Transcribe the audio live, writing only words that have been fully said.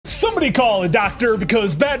Somebody call a doctor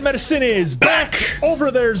because bad medicine is back. Over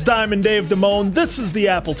there's Diamond Dave Damone. This is the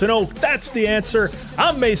Appleton Oak. That's the answer.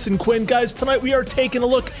 I'm Mason Quinn. Guys, tonight we are taking a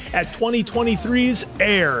look at 2023's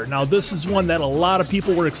Air. Now, this is one that a lot of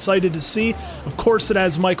people were excited to see. Of course, it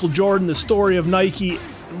has Michael Jordan, the story of Nike.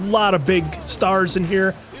 A lot of big stars in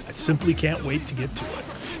here. I simply can't wait to get to it.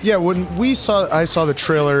 Yeah, when I saw the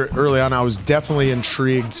trailer early on, I was definitely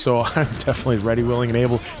intrigued, so I'm definitely ready, willing, and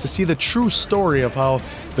able to see the true story of how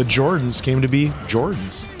the Jordans came to be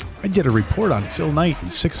Jordans. I did a report on Phil Knight in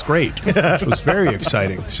 6th grade. It was very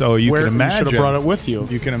exciting. So you can imagine. You should have brought it with you.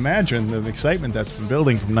 You can imagine the excitement that's been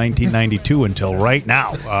building from 1992 until right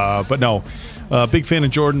now. But no, big fan of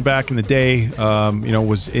Jordan back in the day.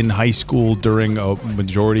 Was in high school during a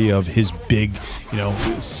majority of his big,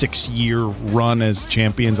 6-year run as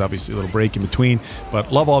champions. Obviously, a little break in between.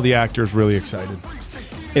 But love all the actors. Really excited.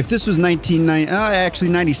 If this was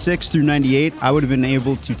 96 through 98, I would have been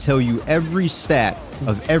able to tell you every stat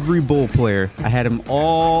of every Bull player. I had them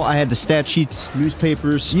all. I had the stat sheets,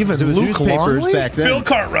 newspapers. Even Luke newspapers Longley? back then. Bill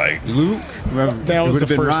Cartwright. Luke. That was the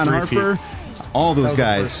been first Ron three-peat. Harper. All those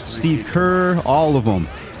guys. Steve Kerr. All of them.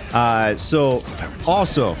 So,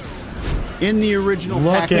 also, in the original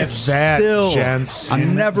Look package, at that, still, gents. I'm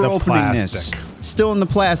In never the opening plastic. this. Still in the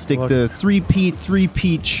plastic. The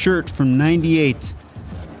three-peat shirt from '98.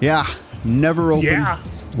 Yeah. Never opened. Yeah.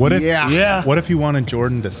 What if? Yeah. What if you wanted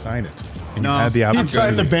Jordan to sign it? And No. you had the opportunity.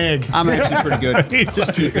 Inside the bag. I'm actually pretty good.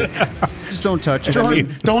 Just keep it. Just don't touch it.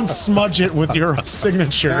 Jordan, don't smudge it with your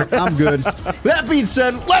signature. I'm good. That being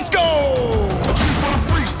said, let's go!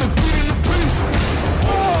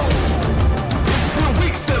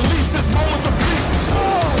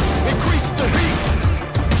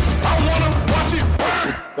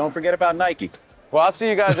 Don't forget about Nike. Well, I'll see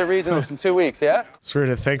you guys at regionals in 2 weeks, yeah? It's weird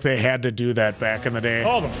to think they had to do that back in the day.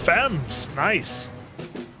 Oh, the Femmes. Nice.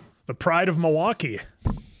 The pride of Milwaukee.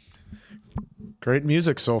 Great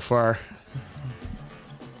music so far.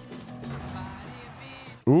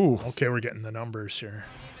 Ooh. Okay, we're getting the numbers here.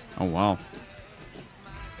 Oh, wow.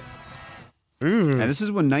 And this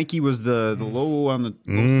is when Nike was the logo on the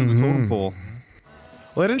most of the totem pole.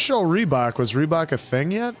 Well, they didn't show Reebok. Was Reebok a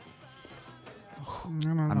thing yet?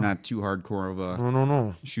 I'm not too hardcore of a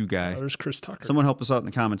No. shoe guy. There's Chris Tucker. Someone help us out in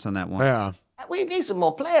the comments on that one. Yeah. We need some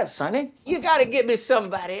more players, Sonny. You gotta get me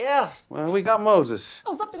somebody else. Well, we got Moses.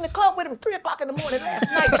 I was up in the club with him 3 o'clock in the morning last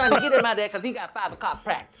night trying to get him out there because he got 5 o'clock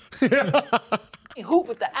practice. He hoop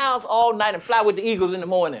with the Owls all night and fly with the Eagles in the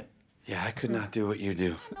morning. Yeah, I could not do what you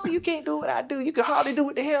do. I know you can't do what I do. You can hardly do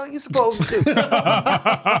what the hell you supposed to do.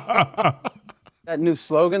 That new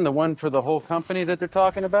slogan, the one for the whole company that they're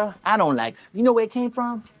talking about? I don't like it. You know where it came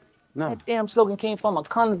from? No. That damn slogan came from a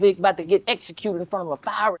convict about to get executed in front of a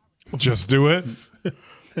fire. Just do it.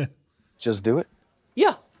 Just do it?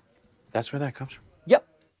 Yeah. That's where that comes from. Yep.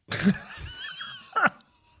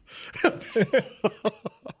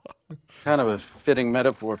 Kind of a fitting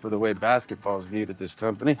metaphor for the way basketball is viewed at this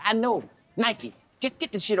company. I know. Nike. Just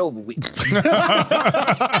get this shit over with.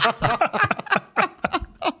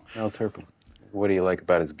 Al Turpin, what do you like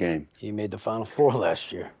about his game? He made the Final Four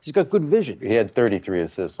last year. He's got good vision. He had 33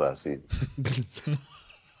 assists last season.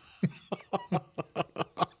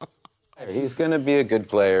 He's going to be a good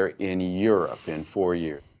player in Europe in 4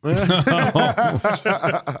 years. Pick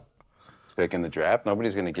in the draft.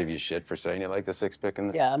 Nobody's going to give you shit for saying you like the 6th pick in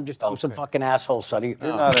the... Yeah, I'm some fucking asshole, Sonny.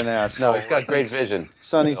 You're not an ass. No, he's got great vision.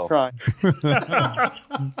 Sonny's No. trying.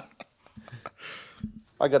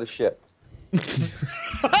 I got a shit.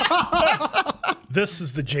 This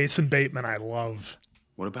is the Jason Bateman I love.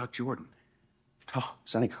 What about Jordan? Oh,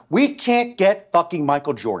 Sonny, we can't get fucking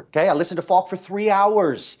Michael Jordan, okay? I listened to Falk for 3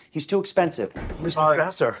 hours. He's too expensive. Mr.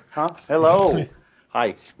 Strasser. Huh? Hello.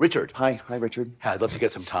 Hi. Richard. Hi, Richard. I'd love to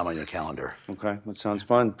get some time on your calendar. Okay, that sounds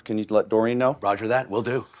fun. Can you let Doreen know? Roger that. Will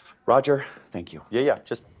do. Roger, thank you. Yeah,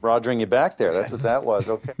 just rogering you back there. That's what that was,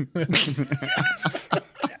 okay.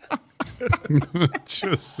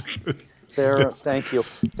 Thank you.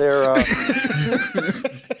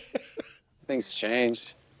 Things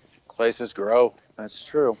change. Places grow. That's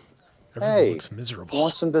true. Everyone Hey, looks miserable.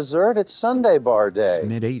 want some dessert? It's Sunday bar day.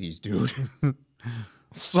 Mid-'80s, dude.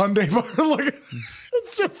 Sunday bar. Look,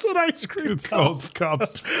 it's just an ice cream It's cup. those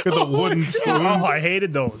cups with the wooden spoons. Oh, I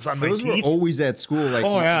hated those on my Those were teeth. always at school, like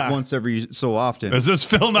once every so often. Is this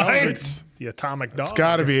Phil Those are Knight? the atomic dog. It's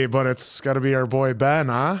got to be, but it's got to be our boy Ben,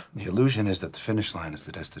 huh? The illusion is that the finish line is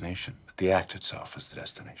the destination, but the act itself is the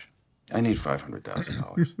destination. I need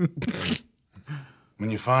 $500,000. When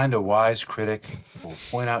you find a wise critic who will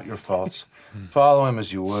point out your faults, follow him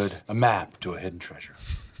as you would a map to a hidden treasure.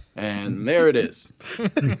 And there it is.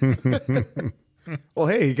 Well,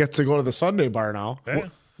 hey, he gets to go to the Sunday bar now. Yeah.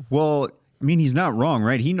 Well, I mean, he's not wrong,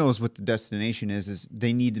 right? He knows what the destination is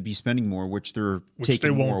they need to be spending more, which they're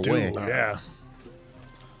taking more away. Yeah.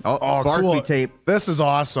 Oh, Oh, Barkley cool. tape. This is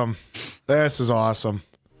awesome. This is awesome.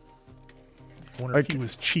 I wonder if he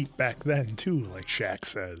was cheap back then too, like Shaq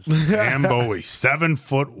says. Sam Bowie,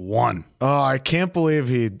 7'1". Oh, I can't believe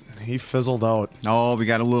he fizzled out. Oh, we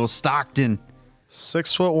got a little Stockton.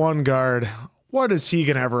 6'1" guard. What is he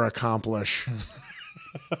gonna ever accomplish?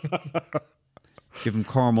 Give him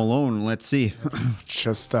Karl Malone and let's see.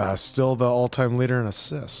 Just still the all-time leader in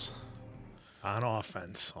assists. On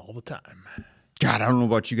offense all the time. God, I don't know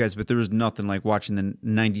about you guys, but there was nothing like watching the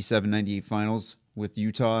 97-98 finals with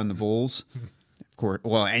Utah and the Bulls. Of course,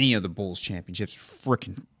 well, any of the Bulls championships,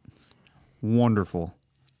 freaking wonderful.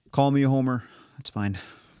 Call me a homer. That's fine.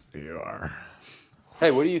 You are.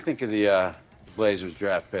 Hey, what do you think of the Blazers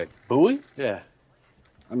draft pick? Bowie? Yeah.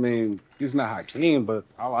 I mean, he's not Hakeem, but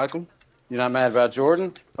I like him. You're not mad about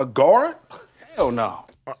Jordan? A guard? Hell no.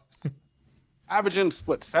 Averaging,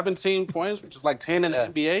 what, 17 points, which is like 10 in the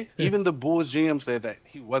NBA? Even the Bulls GM said that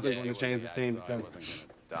he wasn't going to change the team defensively.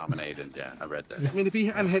 Dominated, yeah, I read that. I mean, if he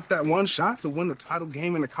hadn't hit that one shot to win the title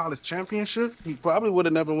game in the college championship, he probably would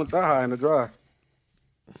have never went that high in the draft.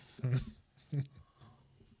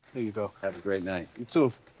 Here you go. Have a great night. You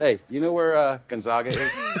too. Hey, you know where Gonzaga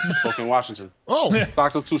is? Fucking Washington. Oh,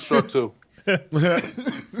 Stockton's too short, too.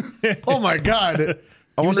 oh my God!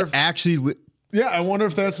 I wonder if Actually, yeah, I wonder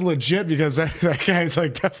if that's legit because that guy's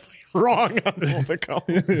like definitely wrong on both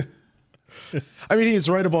accounts. I mean, he's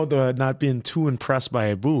right about the not being too impressed by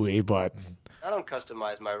a Bowie, but I don't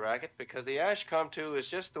customize my racket because the Ash Come 2 is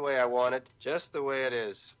just the way I want it, just the way it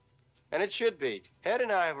is. And it should be. Head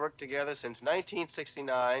and I have worked together since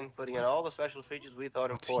 1969, putting in all the special features we thought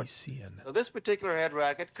important. So this particular head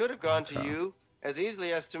racket could have gone to you as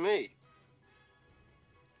easily as to me.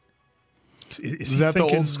 is that the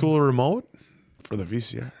old school remote for the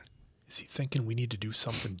VCR? Is he thinking we need to do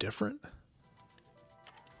something different?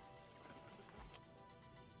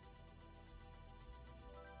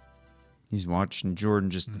 he's watching Jordan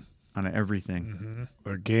just on everything.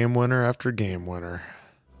 The game winner after game winner.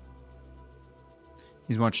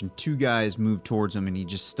 He's watching two guys move towards him, and he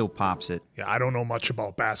just still pops it. Yeah, I don't know much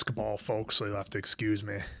about basketball, folks, so you'll have to excuse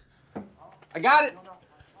me. I got it.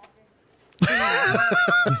 I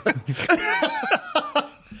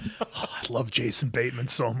love Jason Bateman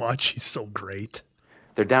so much. He's so great.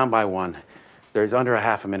 They're down by one. There's under a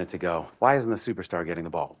half a minute to go. Why isn't the superstar getting the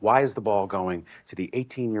ball? Why is the ball going to the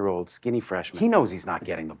 18-year-old skinny freshman? He knows he's not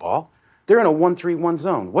getting the ball. They're in a 1-3-1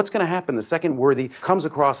 zone. What's going to happen the second Worthy comes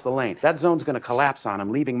across the lane? That zone's going to collapse on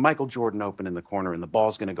him, leaving Michael Jordan open in the corner, and the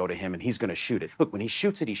ball's going to go to him, and he's going to shoot it. Look, when he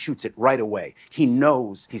shoots it right away. He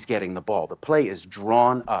knows he's getting the ball. The play is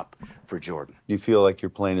drawn up for Jordan. Do you feel like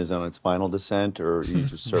your plane is on its final descent, or are you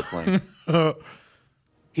just circling?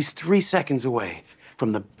 He's 3 seconds away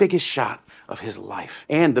from the biggest shot of his life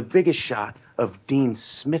and the biggest shot of Dean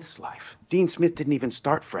Smith's life. Dean Smith didn't even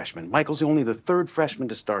start freshman. Michael's only the third freshman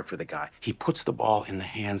to start for the guy. He puts the ball in the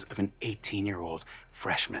hands of an 18-year-old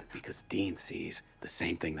freshman because Dean sees the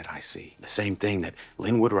same thing that I see, the same thing that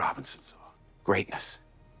Linwood Robinson saw. Greatness.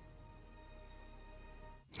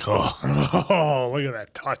 Oh, look at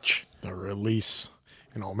that touch. The release.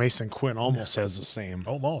 You know, Mason Quinn almost has the same.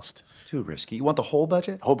 Almost. Too risky. You want the whole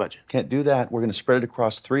budget? Whole budget. Can't do that. We're going to spread it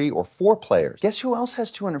across 3 or 4 players. Guess who else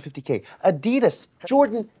has $250K? Adidas.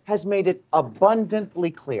 Jordan has made it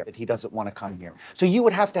abundantly clear that he doesn't want to come here. So you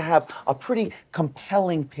would have to have a pretty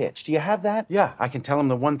compelling pitch. Do you have that? Yeah, I can tell him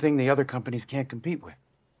the one thing the other companies can't compete with.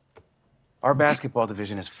 Our basketball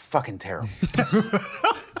division is fucking terrible.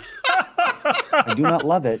 I do not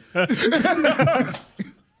love it.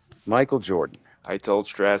 Michael Jordan. I told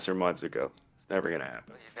Strasser months ago. It's never going to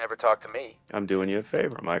happen. You've never talked to me. I'm doing you a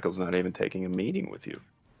favor. Michael's not even taking a meeting with you.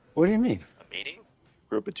 What do you mean? A meeting?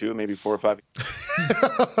 Group of 2, maybe 4 or 5.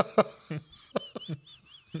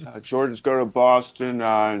 Jordan's going to Boston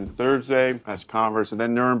on Thursday. That's Converse. And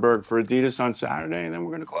then Nuremberg for Adidas on Saturday. And then we're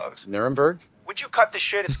going to close. Nuremberg? Would you cut the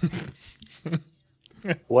shit?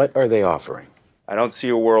 What are they offering? I don't see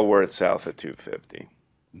a world where it's south of 250.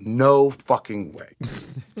 No fucking way.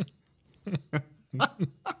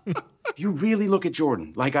 If you really look at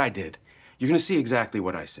Jordan, like I did, you're going to see exactly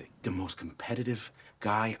what I see. The most competitive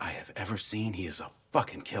guy I have ever seen. He is a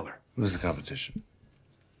fucking killer. Who's the competition?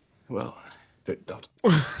 Well, I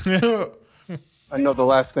know the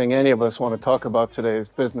last thing any of us want to talk about today is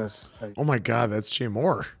business. Oh my God, that's Jay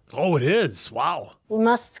Moore. Oh, it is. Wow. We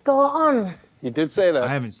must go on. He did say that. I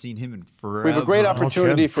haven't seen him in forever. We have a great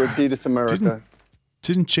opportunity for Adidas America.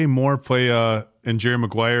 Didn't Jay Moore play and Jerry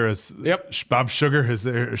Maguire as Bob Sugar? Is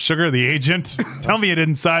there Sugar the agent? Tell me you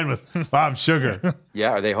didn't sign with Bob Sugar.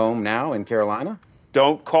 Yeah, are they home now in Carolina?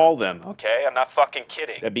 Don't call them, okay? I'm not fucking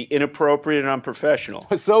kidding. That'd be inappropriate and unprofessional.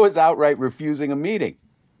 So is outright refusing a meeting.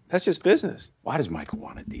 That's just business. Why does Michael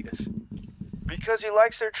want Adidas? Because he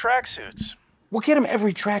likes their tracksuits. We'll get him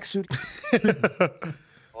every tracksuit.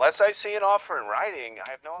 Unless I see an offer in writing,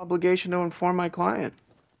 I have no obligation to inform my client.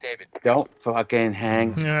 David, don't fucking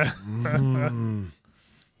hang.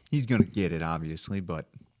 He's going to get it, obviously, but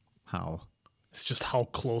how? It's just how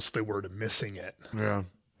close they were to missing it. Yeah.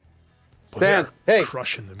 Stan, hey,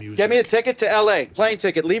 crushing the music. get me a ticket to L.A. Plane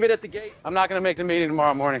ticket. Leave it at the gate. I'm not going to make the meeting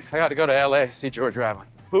tomorrow morning. I got to go to L.A. see George Raveling.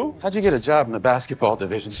 Who? How'd you get a job in the basketball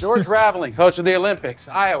division? George Raveling, coach of the Olympics,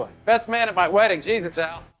 Iowa. Best man at my wedding. Jesus,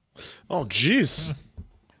 Al. Oh, jeez.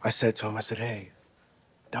 I said to him, I said, hey,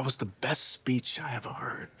 that was the best speech I ever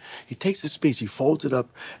heard. He takes the speech, he folds it up,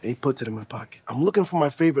 and he puts it in my pocket. I'm looking for my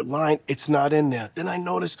favorite line. It's not in there. Then I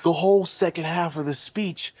notice the whole second half of the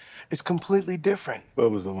speech is completely different.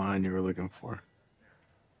 What was the line you were looking for?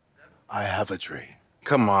 I have a dream.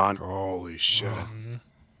 Come on. Holy shit.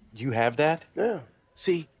 You have that? Yeah.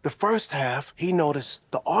 See, the first half, he noticed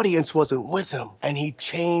the audience wasn't with him, and he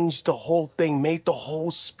changed the whole thing, made the whole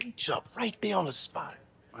speech up right there on the spot.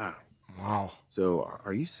 Wow. Wow. So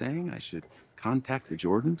are you saying I should contact the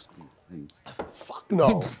Jordans? Fuck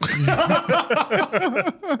no. No,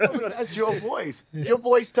 that's your voice. Your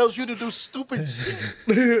voice tells you to do stupid shit.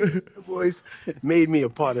 Your voice made me a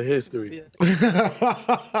part of history.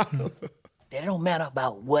 That don't matter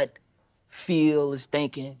about what Phil is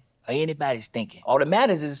thinking or anybody's thinking. All that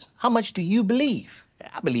matters is how much do you believe?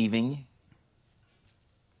 I believe in you.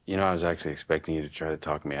 You know, I was actually expecting you to try to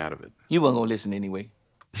talk me out of it. You weren't gonna listen anyway.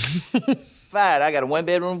 Fine, I got a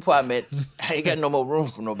 1-bedroom apartment. I ain't got no more room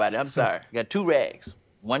for nobody. I'm sorry. I got 2 rags,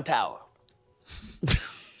 1 towel.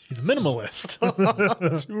 He's a minimalist.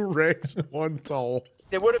 2 rags and 1 towel.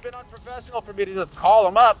 It would have been unprofessional for me to just call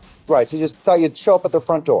him up. Right, so you just thought you'd show up at the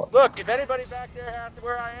front door. Look, if anybody back there asks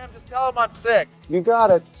where I am, just tell them I'm sick. You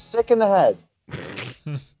got it. Sick in the head.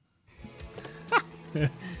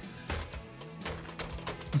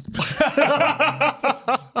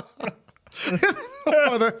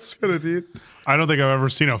 Oh, that's good, dude. I don't think I've ever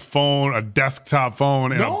seen a desktop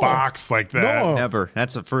phone in a box like that. No. Never.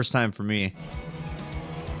 That's the first time for me.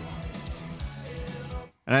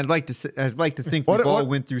 And I'd like to think we all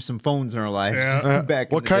went through some phones in our lives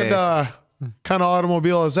back in the day. What kind of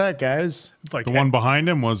automobile is that, guys? Like The one behind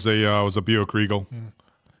him was a Buick Regal.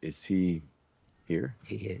 Is he here?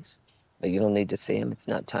 He is. But you don't need to see him. It's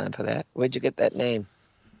not time for that. Where'd you get that name?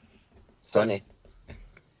 Sonny.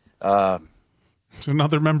 It's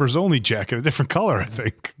another members only jacket, a different color, I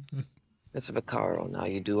think. Mr. Vaccaro, now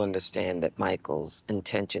you do understand that Michael's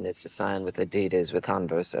intention is to sign with Adidas with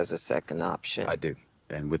Converse as a second option. I do.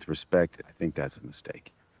 And with respect, I think that's a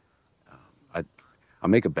mistake. I'll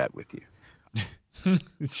make a bet with you.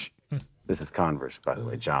 This is Converse, by the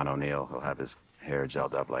way. John O'Neill. He'll have his hair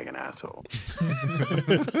gelled up like an asshole.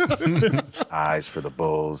 Eyes for the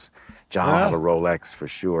Bulls. John will have a Rolex for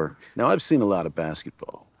sure. Now, I've seen a lot of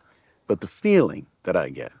basketball, but the feeling that I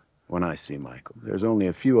get when I see Michael, there's only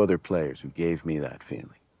a few other players who gave me that feeling.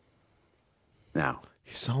 Now,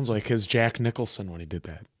 He sounds like his Jack Nicholson when he did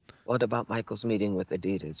that. What about Michael's meeting with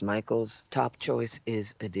Adidas? Michael's top choice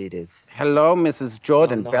is Adidas. hello, Mrs.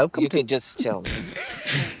 Jordan. Welcome You to... can just tell me.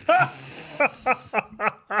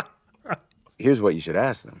 Here's what you should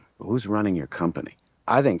ask them. Who's running your company?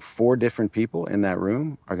 I think 4 different people in that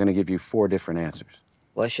room are going to give you 4 different answers.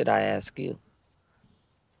 What should I ask you?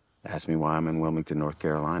 Ask me why I'm in Wilmington, North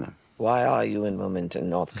Carolina. Why are you in Wilmington,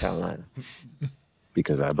 North Carolina?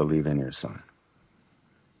 Because I believe in your son.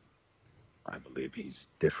 I believe he's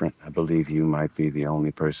different. I believe you might be the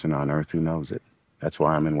only person on earth who knows it. That's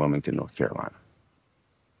why I'm in Wilmington, North Carolina.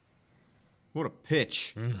 What a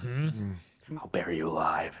pitch. I'll bury you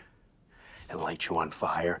alive and light you on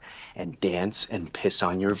fire and dance and piss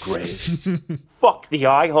on your grave. Fuck the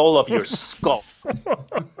eye hole of your skull.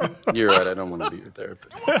 You're right. I don't want to be your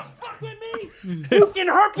therapist. Fuck with me! Fucking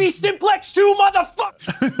herpes simplex 2, motherfucker!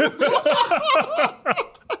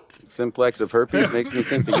 Simplex of herpes makes me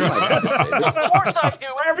think that you might have it, David. Of course I do.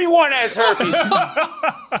 Everyone has herpes.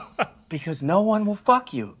 Because no one will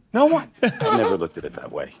fuck you. No one. I've never looked at it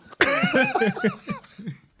that way.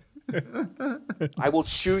 I will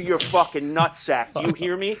chew your fucking nutsack. Do you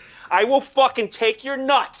hear me? I will fucking take your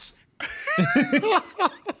nuts.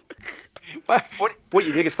 What,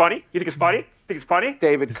 you think it's funny? You think it's funny? Think it's funny?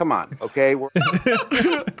 David, come on, okay? We're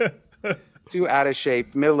 2 out of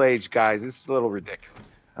shape, middle-aged guys. This is a little ridiculous.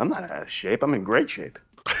 I'm not out of shape. I'm in great shape.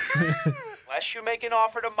 Unless you make an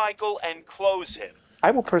offer to Michael and close him. I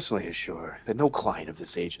will personally assure that no client of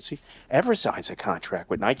this agency ever signs a contract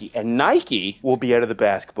with Nike, and Nike will be out of the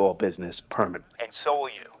basketball business permanently. And so will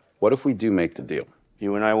you. What if we do make the deal?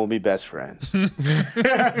 You and I will be best friends. They're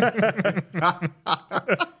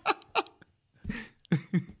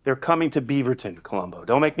coming to Beaverton, Columbo.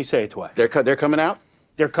 Don't make me say it twice. They're coming out?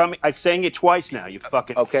 They're coming. I'm saying it twice now, you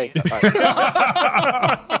fucking... Okay. All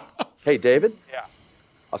right. Hey, David? Yeah.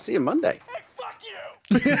 I'll see you Monday. Hey, fuck you!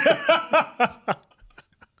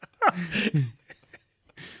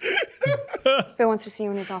 Bill wants to see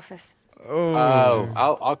you in his office. Oh,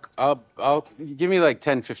 I'll give me like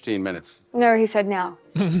 10, 15 minutes. No, he said now.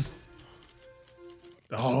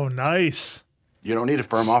 Oh, nice. You don't need a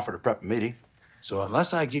firm offer to prep a meeting. So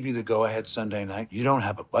unless I give you the go-ahead Sunday night, you don't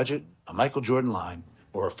have a budget, a Michael Jordan line,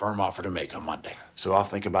 or a firm offer to make on Monday. So I'll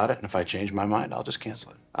think about it, and if I change my mind, I'll just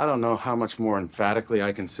cancel it. I don't know how much more emphatically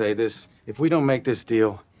I can say this. If we don't make this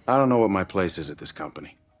deal, I don't know what my place is at this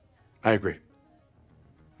company. I agree.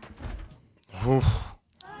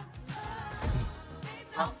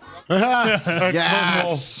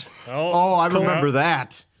 Yes. Oh, I remember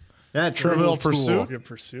that. Yeah, Trivial Pursuit. Good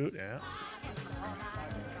Pursuit, yeah.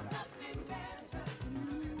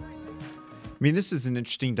 I mean, this is an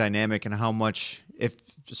interesting dynamic and how much, if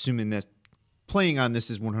assuming that playing on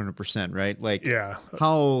this is 100%, right? Like, yeah,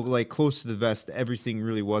 how like close to the vest everything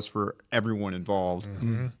really was for everyone involved.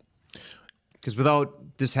 Because without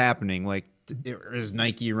this happening, like, is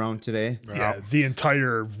Nike around today? Yeah, the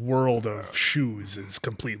entire world of shoes is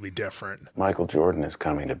completely different. Michael Jordan is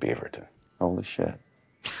coming to Beaverton. Holy shit.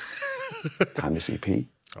 Time to see Pete.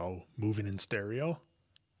 Oh, moving in stereo?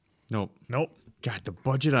 Nope. Nope. God, the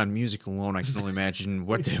budget on music alone, I can only imagine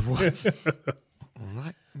what it was.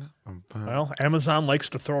 Well, Amazon likes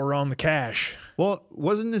to throw around the cash. Well,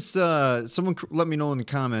 wasn't this, someone let me know in the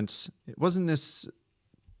comments, wasn't this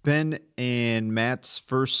Ben and Matt's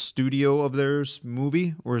first studio of theirs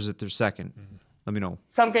movie, or is it their second? Let me know.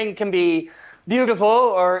 Something can be beautiful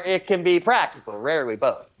or it can be practical, rarely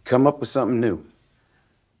both. Come up with something new.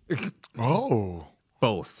 Oh.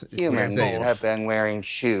 Both. Humans have been wearing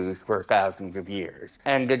shoes for thousands of years,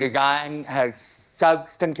 and the design has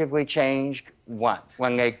substantively changed once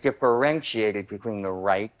when they differentiated between the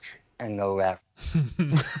right and the left.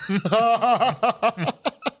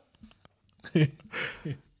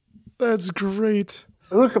 That's great.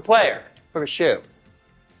 Who's the player for the shoe?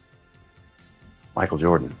 Michael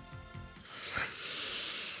Jordan.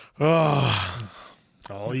 Oh,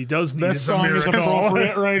 all he does need this is song a is miracle.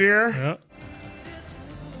 appropriate right here. Yeah.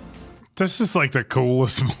 This is like the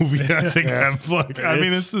coolest movie I think I've like. I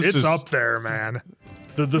mean, it's this is just up there, man.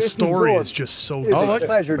 The story is just so Oh, look,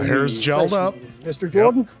 pleasure the to hair's meet you. gelled up. Mr.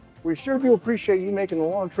 Jordan, we sure do appreciate you making a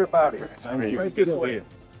long trip out here. Thank you. Right this way.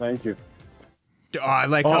 Thank you. Oh, I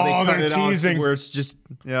like how they cut they're it teasing. off where it's just,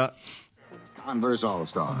 yeah. Converse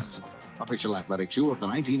All-Stars, official athletic shoe of the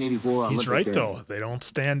 1984 He's Olympic right, Games. though. They don't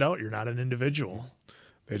stand out. You're not an individual.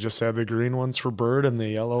 They just had the green ones for Bird and the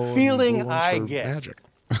yellow and Feeling blue ones I for get. Magic.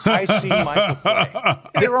 I see Michael play.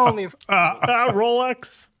 They're only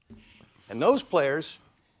Rolex. and those players.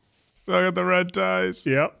 Look at the red ties.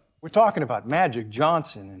 Yep. We're talking about Magic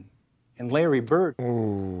Johnson and Larry Bird.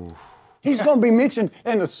 Ooh. He's going to be mentioned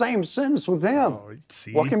in the same sentence with them. Oh,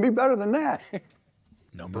 see? What can be better than that?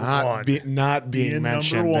 Number one. Not being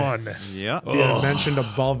mentioned. Number one. Yeah. Being mentioned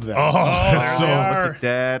above that. There they are. Look at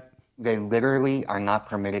that. They literally are not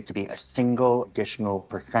permitted to be a single additional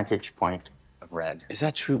percentage point of red. Is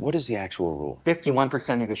that true? What is the actual rule?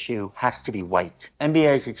 51% of the shoe has to be white.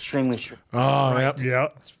 NBA is extremely strict. Oh, yep.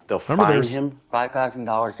 Yep. They'll Remember fine there's- him.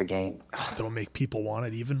 $5,000 a game. That'll make people want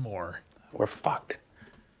it even more. We're fucked.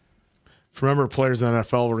 Remember, players in the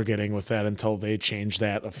NFL were getting with that until they changed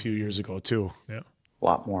that a few years ago, too. Yeah. A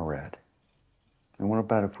lot more red. And what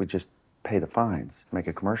about if we just pay the fines, make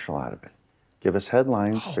a commercial out of it? Give us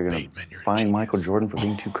headlines. They're going to fine Michael Jordan for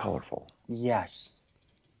being too colorful. Yes.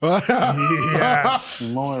 Yes.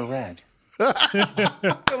 More red.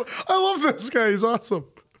 I love this guy. He's awesome.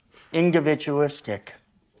 Individualistic.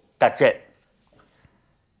 That's it.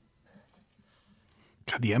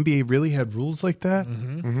 God, the NBA really had rules like that?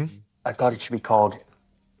 I thought it should be called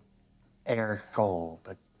Air Soul,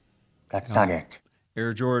 but that's not it.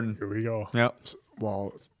 Air Jordan. Here we go. Yep.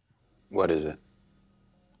 Well, What is it?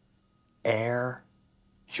 Air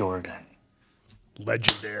Jordan.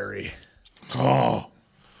 Legendary. oh,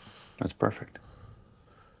 That's perfect.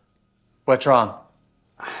 What's wrong?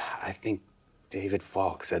 I think David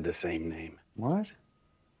Falk said the same name. What?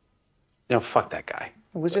 No, fuck that guy.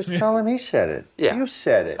 We're just telling he said it. Yeah. You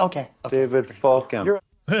said it. Okay. David Falcom.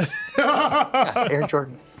 Yeah, Air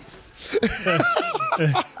Jordan.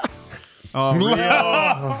 Oh,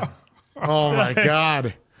 Rio. Oh my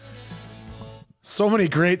God. So many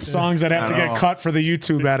great songs that have to get cut for the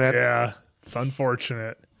YouTube edit. Yeah, it's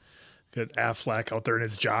unfortunate. Good Affleck out there in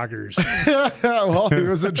his joggers. Well, he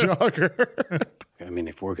was a jogger. I mean,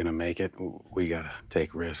 if we're gonna make it, we gotta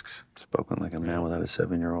take risks. Spoken like a man without a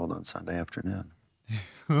 7-year-old on Sunday afternoon.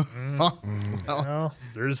 Well,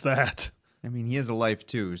 there's that. I mean, he has a life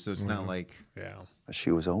too, so it's not like... Yeah. A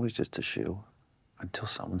shoe is always just a shoe until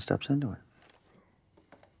someone steps into it.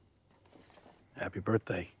 Happy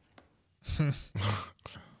birthday.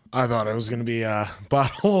 I thought it was going to be a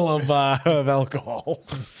bottle of alcohol.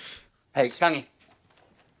 Hey, Sonny.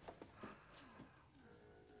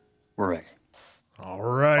 We're ready. All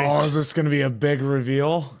right. Oh, is this going to be a big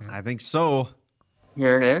reveal? I think so.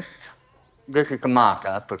 Here it is. This is the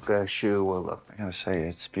mock-up, but the shoe will look. I gotta say,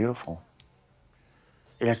 it's beautiful.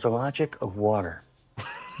 It has the logic of water.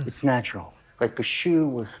 It's natural. Like the shoe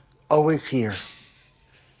was always here.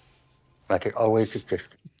 Like it always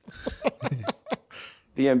existed.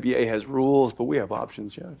 The NBA has rules, but we have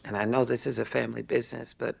options, yes. And I know this is a family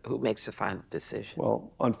business, but who makes the final decision?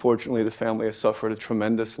 Well, unfortunately, the family has suffered a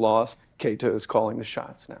tremendous loss. Keita is calling the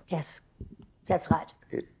shots now. Yes, that's right.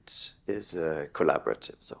 It is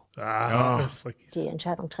collaborative, so. It's like Die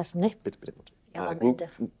Entscheidung treffen, nicht? Bitte. Ja, am Group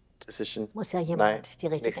Ende decision. muss ja jemand die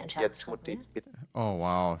richtige Entscheidung Jetzt, treffen. Mutti, bitte. Oh,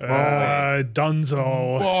 wow.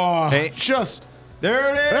 Dunzo. Oh, Hey. just.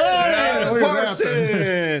 There it is! Hey, look at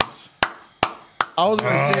Parsons! I was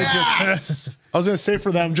going to say I was going to say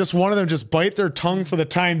for them, just one of them just bite their tongue for the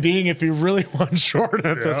time being if you really want Jordan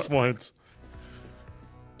at this point.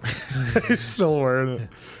 He's still wearing it.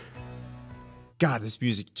 God, this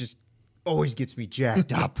music just always gets me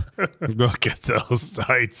jacked up. Look at those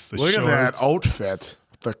tights. The Look shorts. at that outfit.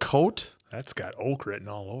 The coat. That's got oak written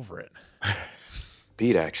all over it.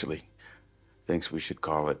 Pete actually thinks we should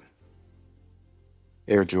call it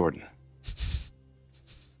Air Jordan.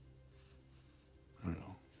 I don't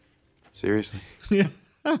know. Seriously? Maybe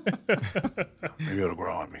it'll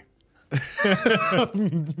grow on me.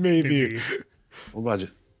 Maybe. What about you?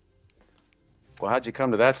 Well, how'd you come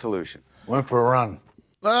to that solution? Went for a run.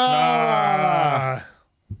 Ah.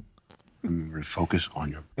 Remember to focus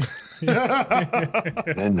on your...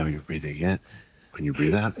 Then know you're breathing in. When you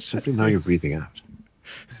breathe out, simply know you're breathing out.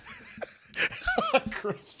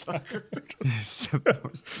 Chris Tucker.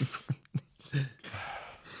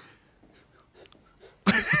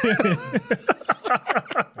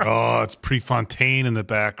 Oh, it's Prefontaine in the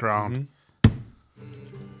background.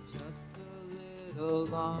 Just a little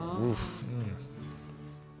long.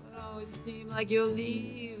 But always seem like you're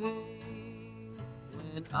leaving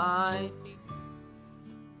when I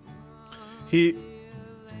need.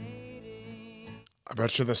 I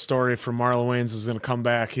bet you the story for Marlon Wayans is going to come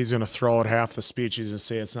back. He's going to throw out half the speech. He's going to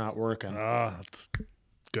say it's not working. That's a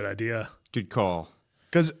good idea. Good call.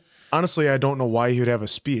 Because honestly, I don't know why he would have a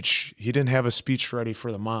speech. He didn't have a speech ready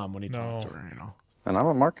for the mom when he talked to her, you know. And I'm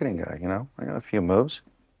a marketing guy, you know. I got a few moves.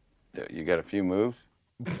 You got a few moves?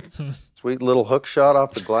 Sweet little hook shot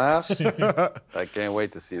off the glass. I can't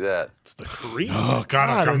wait to see that. It's the Korean. Oh,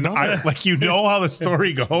 God. Like, you know how the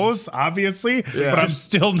story goes, obviously, but I'm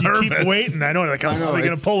still nervous. You keep waiting. I know. Like, are they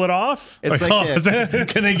going to pull it off? It's like that.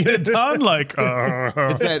 Can they get it done? Like,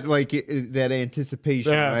 it's that, like, that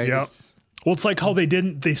anticipation, right? Yep. Well, it's like how they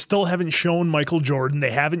still haven't shown Michael Jordan.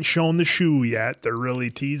 They haven't shown the shoe yet. They're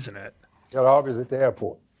really teasing it. Got Harvey's at the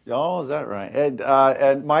airport. Oh, is that right?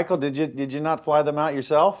 And Michael, did you not fly them out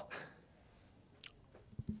yourself?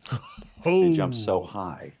 You jumped so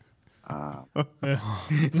high. That would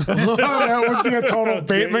be a total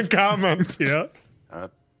Bateman comment. Yeah.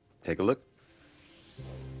 Take a look.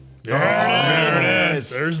 There it is.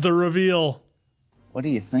 There's the reveal. What do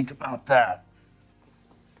you think about that?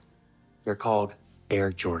 They're called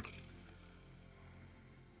Air Jordan.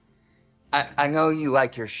 I know you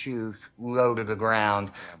like your shoes low to the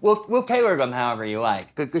ground. We'll tailor them however you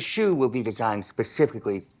like. The shoe will be designed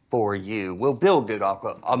specifically for you. We'll build it off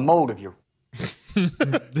a mold of your...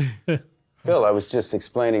 Phil, I was just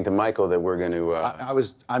explaining to Michael that we're going to...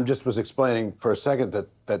 I'm just explaining for a second that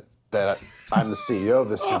I'm the CEO of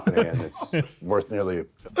this company and it's worth nearly...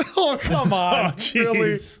 Oh, come on.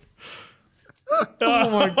 Really? Oh,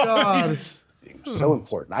 my God. So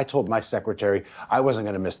important. I told my secretary I wasn't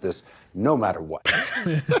going to miss this no matter what.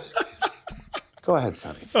 Go ahead,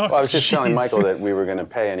 Sonny. Well, I was just telling Michael that we were going to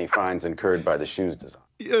pay any fines incurred by the shoes design.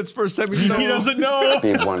 Yeah, it's the first time he doesn't know.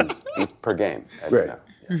 Be one per game. Great.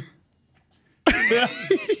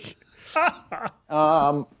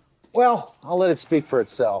 Well, I'll let it speak for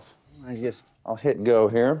itself. I just I'll hit go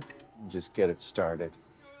here and just get it started.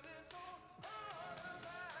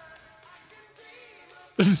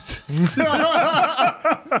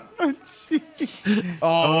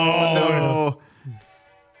 Oh, no.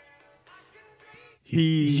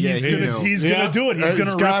 He's gonna do it. He's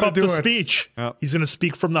gonna rip up the speech. Yep. He's gonna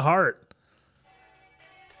speak from the heart.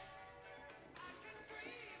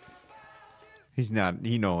 He's not.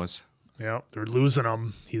 He knows. Yeah, they're losing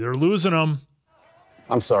him. They're losing him.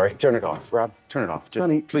 I'm sorry. Turn it off, Rob. Turn it off. Just,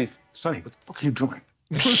 Sonny, please. Sonny, what the fuck are you doing?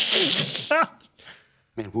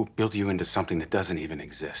 Man, we'll build you into something that doesn't even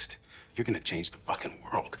exist. You're gonna change the fucking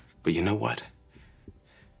world. But you know what?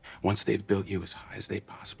 Once they've built you as high as they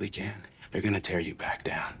possibly can, they're gonna tear you back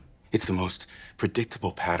down. It's the most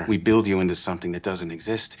predictable pattern. We build you into something that doesn't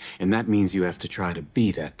exist, and that means you have to try to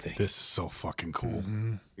be that thing. This is so fucking cool.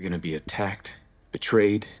 You're gonna be attacked,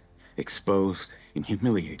 betrayed, exposed, and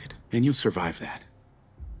humiliated. And you'll survive that.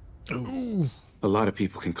 Ooh. A lot of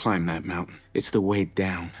people can climb that mountain. It's the way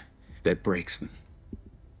down that breaks them.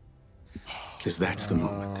 Because that's the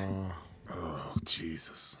moment. Oh,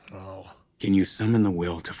 Jesus. Oh. Can you summon the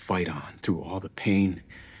will to fight on through all the pain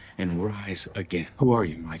and rise again? Who are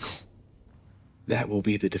you, Michael? That will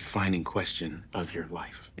be the defining question of your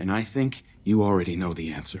life. And I think you already know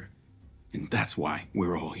the answer. And that's why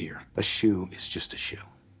we're all here. A shoe is just a shoe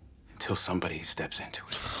until somebody steps into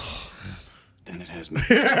it. Then it has me.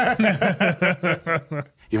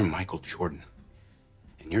 You're Michael Jordan.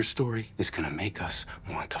 And your story is going to make us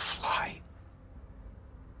want to fly.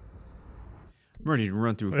 I'm ready to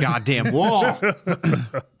run through a goddamn wall.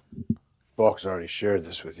 Falk's already shared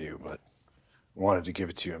this with you, but I wanted to give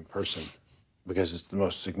it to you in person because it's the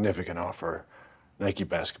most significant offer Nike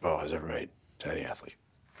basketball has ever made to any athlete.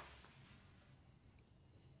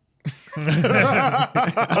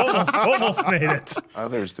 almost made it.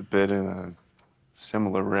 Others to bid in a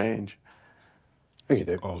similar range. I think he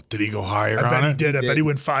did. Oh, did he go higher I bet on he it? did. I bet he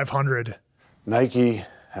went 500. Nike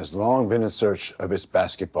has long been in search of its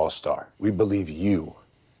basketball star. We believe you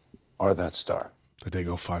are that star. Did they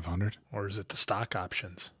go 500? Or is it the stock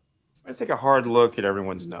options? Let's take a hard look at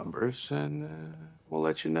everyone's numbers, and we'll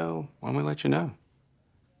let you know when we let you know.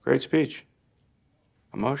 Great speech.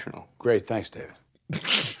 Emotional. Great, thanks, David.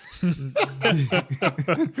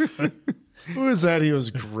 Who is that? He was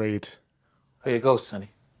great. Way to go,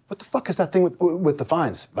 Sonny. What the fuck is that thing with the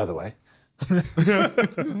fines, by the way?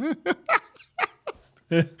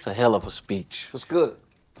 It's a hell of a speech. It was good.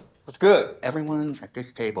 It was good. Everyone at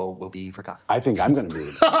this table will be forgotten. I think I'm going to be.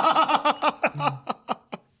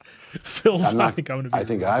 Phil's I think I'm going to be. I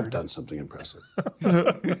think I've done something impressive.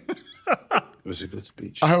 It was a good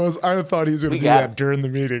speech. I thought he was going to do that during the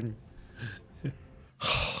meeting.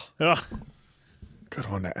 Good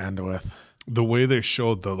one to end with. The way they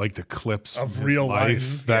showed the clips of his real life,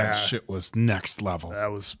 life, that yeah. shit was next level.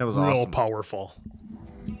 That was real awesome. powerful.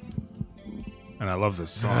 And I love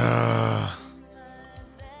this song.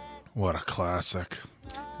 What a classic.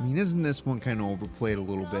 I mean, isn't this one kind of overplayed a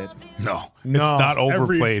little bit? No, it's not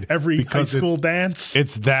overplayed. Every high because school it's, dance.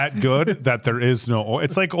 It's that good that there is no.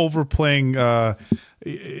 It's like overplaying.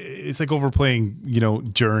 It's like overplaying.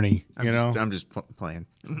 Journey. I'm just playing.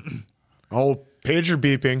 Oh, pager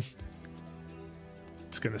beeping.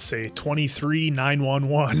 It's going to say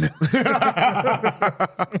 23911.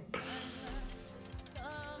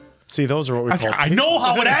 See, those are what we call. I know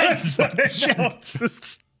how it ends.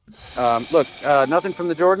 Look, nothing from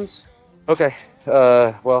the Jordans? Okay.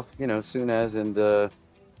 Well, soon as, and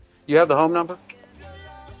you have the home number?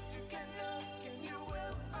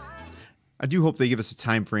 I do hope they give us a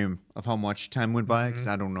time frame of how much time went by, because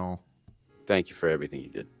I don't know. Thank you for everything you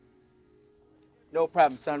did. No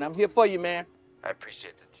problem, son. I'm here for you, man. I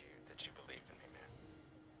appreciate that you believe in me, man.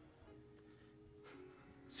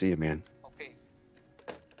 See you, man. Okay.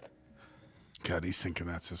 God, he's thinking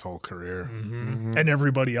that's his whole career. And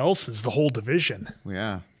everybody else is the whole division.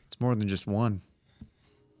 Yeah, it's more than just one.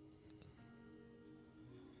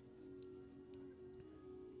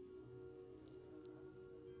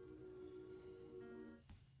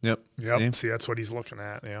 Yep. See, that's what he's looking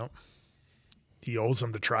at. Yep. He owes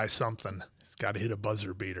him to try something. He's got to hit a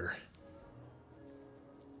buzzer beater.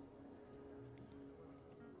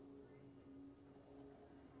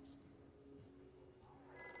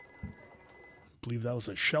 I believe that was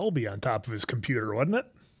a Shelby on top of his computer, wasn't it?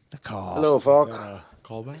 The call. Hello, Falk.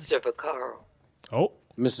 Callback? Mr. Vaccaro, Oh.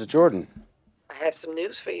 Mrs. Jordan, I have some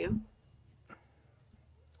news for you.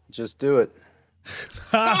 just do it.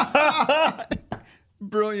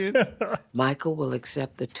 Brilliant. Michael will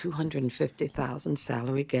accept the $250,000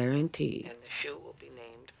 salary guarantee. And the shoe will be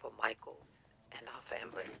named for Michael and our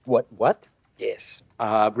family. What? Yes.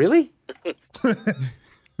 Really?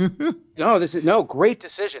 No, great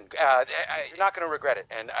decision. You're not going to regret it,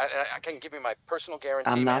 and I can give you my personal guarantee.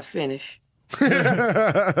 I'm not finished.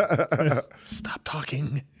 Stop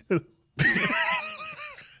talking.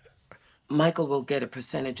 Michael will get a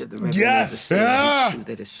percentage of the revenue Yes. of the sale of each shoe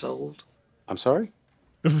that is sold. I'm sorry?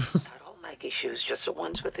 All Nike shoes, just the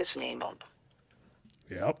ones with his name on them.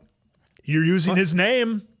 Yep. You're using his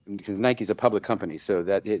name. Because Nike's a public company, so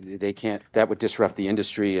that they can't. That would disrupt the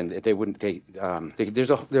industry, and they wouldn't. There's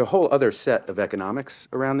a whole other set of economics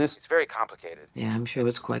around this. It's very complicated. Yeah, I'm sure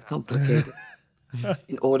it's quite complicated.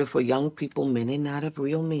 In order for young people, many not of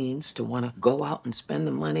real means, to want to go out and spend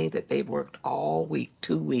the money that they've worked all week,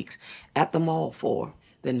 2 weeks, at the mall for,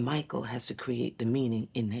 then Michael has to create the meaning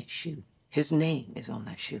in that shoe. His name is on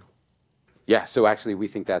that shoe. Yeah, so actually we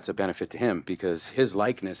think that's a benefit to him because his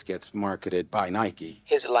likeness gets marketed by Nike.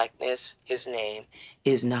 His likeness, his name,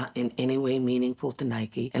 is not in any way meaningful to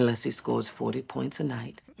Nike unless he scores 40 points a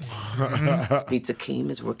night, beats Akeem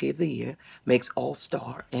as Rookie of the Year, makes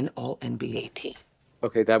All-Star and All-NBA team.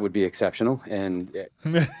 Okay, that would be exceptional. And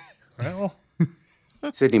well,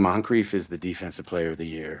 Sidney Moncrief is the Defensive Player of the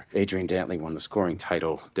Year. Adrian Dantley won the scoring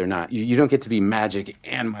title. They're not. You don't get to be Magic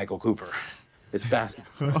and Michael Cooper. It's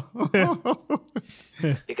basketball.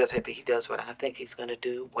 Because if he does what I think he's going to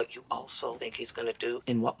do, what you also think he's going to do,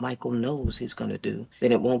 and what Michael knows he's going to do,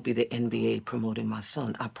 then it won't be the NBA promoting my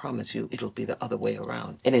son. I promise you it'll be the other way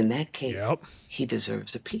around. And in that case, he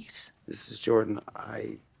deserves a piece. This is Jordan.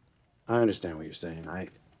 I understand what you're saying. I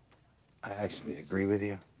actually agree with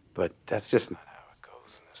you, but that's just not how it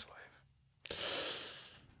goes in this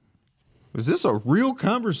life. Was this a real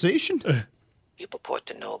conversation? You purport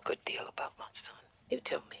to know a good deal about my son. You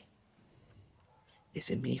tell me. Is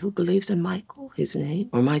it me who believes in Michael, his name?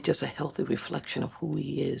 Or am I just a healthy reflection of who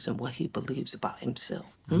he is and what he believes about himself?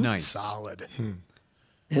 Nice. Solid.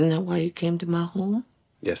 Isn't that why you came to my home?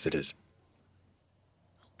 Yes, it is.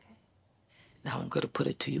 Now I'm going to put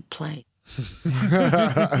it to you plain. We'll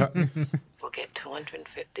get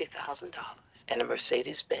 $250,000 and a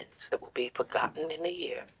Mercedes-Benz that will be forgotten in a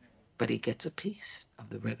year. But he gets a piece of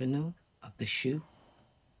the revenue of the shoe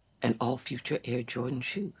and all future Air Jordan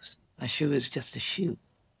shoes. A shoe is just a shoe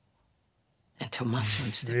until my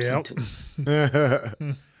son steps into it.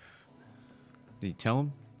 Did you tell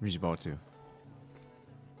him? Or he's about to?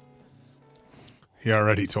 He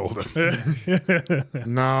already told him.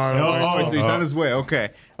 No, so he's on his way.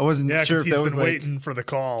 Okay. I wasn't sure if he's that was been like... waiting for the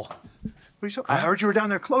call. I heard you were down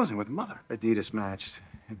there closing with Mother. Adidas matched.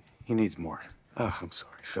 He needs more. Oh, I'm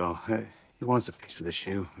sorry, Phil. He wants the face of the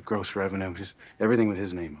shoe, the gross revenue, just everything with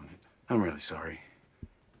his name on it. I'm really sorry.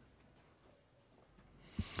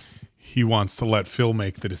 He wants to let Phil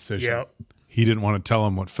make the decision. Yep. He didn't want to tell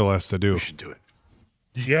him what Phil has to do. You should do it.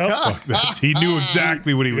 Yep. He knew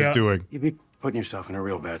exactly what he was doing. You'd be putting yourself in a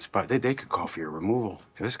real bad spot. They could call for your removal.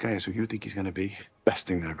 If this guy is who you think he's going to be, best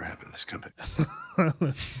thing that ever happened to this company.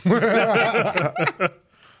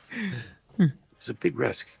 It's a big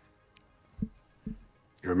risk.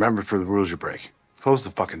 You remember for the rules you break. Close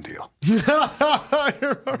the fucking deal.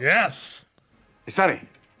 Yes. Hey, Sonny.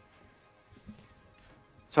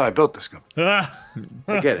 That's how I built this company. I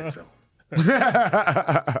get it, Phil.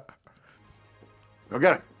 Go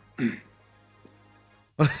get it.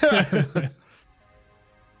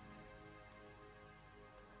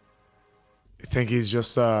 You think he's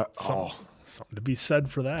just Something to be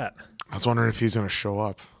said for that. I was wondering if he's going to show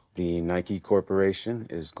up. The Nike Corporation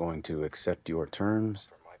is going to accept your terms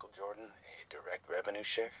for Michael Jordan, a direct revenue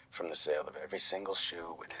share from the sale of every single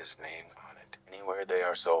shoe with his name on it, anywhere they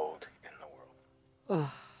are sold in the world.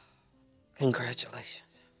 Oh,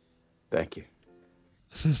 congratulations. Thank you.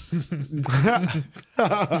 Could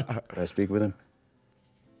I speak with him?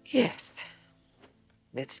 Yes.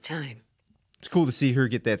 It's time. It's cool to see her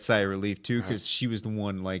get that sigh of relief, too, because she was the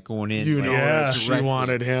one, like, going in. You like, know, she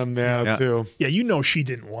wanted him there, too. Yeah, you know she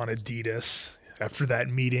didn't want Adidas after that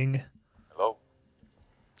meeting. Hello?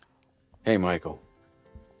 Hey, Michael.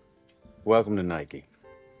 Welcome to Nike.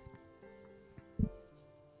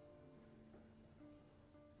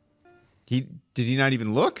 Did he not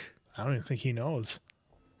even look? I don't even think he knows.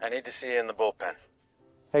 I need to see you in the bullpen.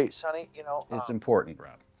 Hey, Sonny, you know... It's important,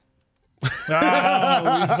 Rob. Oh,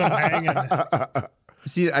 leaves him hanging.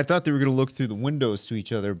 See, I thought they were going to look through the windows to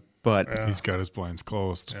each other, but... He's got his blinds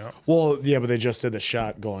closed. Yeah. Well, yeah, but they just did the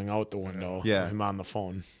shot going out the window. Yeah. Him on the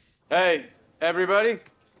phone. Hey, everybody.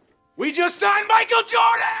 We just signed Michael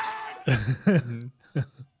Jordan!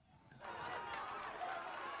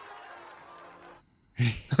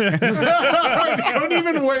 Couldn't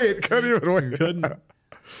even wait. Couldn't.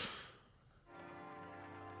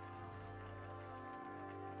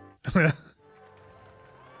 I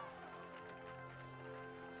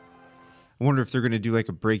wonder if they're going to do like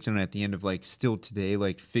a breakdown at the end of like still today,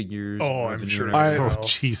 like figures. Oh, I'm revenue, sure and they everything. will.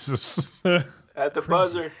 Jesus. At the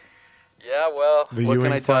buzzer. Yeah, well, The what can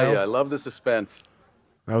Ewing I tell file? you? I love the suspense.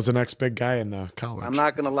 That was the next big guy in the college. I'm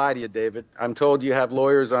not going to lie to you, David. I'm told you have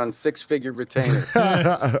lawyers on six-figure retainer.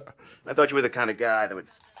 I thought you were the kind of guy that would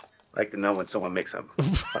like to know when someone makes a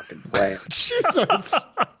fucking plan. Jesus.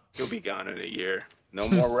 He'll be gone in a year. No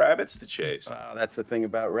more rabbits to chase. Wow, that's the thing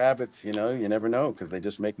about rabbits, you know, you never know because they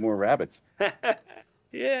just make more rabbits.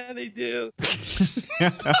 Yeah, they do.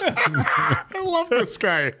 I love this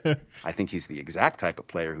guy. I think he's the exact type of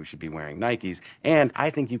player who should be wearing Nikes, and I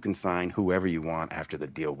think you can sign whoever you want after the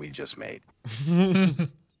deal we just made.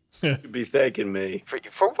 You'd be thanking me.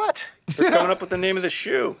 For what? For coming up with the name of the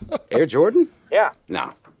shoe. Air Jordan? Yeah.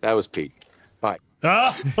 No, that was Pete. Bye.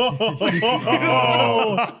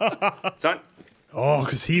 Son. Oh,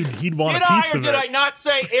 because he'd want Did a I piece or of did it. I not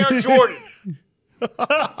say Air Jordan?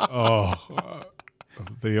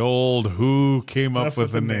 The old who came up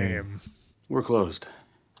with the name. We're closed.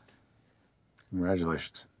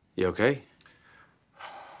 Congratulations. You okay?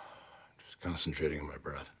 Just concentrating on my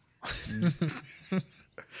breath.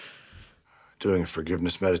 Doing a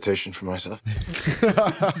forgiveness meditation for myself.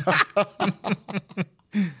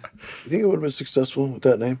 You think it would have been successful with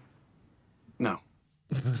that name? No.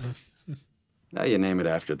 Now you name it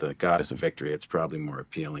after the goddess of victory, it's probably more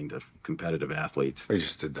appealing to competitive athletes. We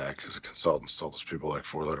just did that because consultants told us people like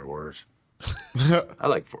four-letter words. I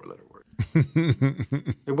like four-letter words.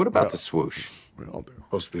 Hey, what about the swoosh? We all do.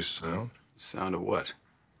 Supposed to be sound. Sound of what?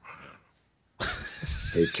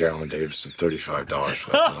 Paid Carolyn Davidson $35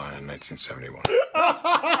 for that design in 1971.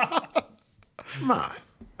 Come on.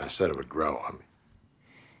 I said it would grow on me.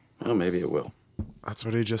 Well, maybe it will. That's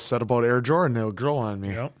what he just said about Air Jordan. It'll grow on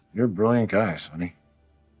me. Yep. You're a brilliant guy, Sonny.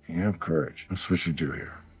 You have courage. That's what you do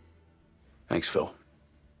here. Thanks, Phil.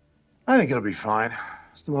 I think it'll be fine.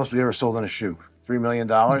 It's the most we ever sold in a shoe. $3 million.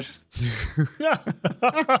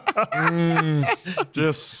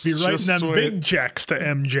 Just Be writing just them wait. big checks to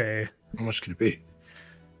MJ. How much can it be?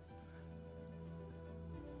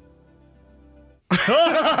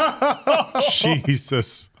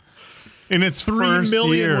 Jesus. In its $3 first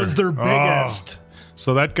million year. was their biggest.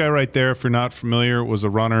 So that guy right there, if you're not familiar, was a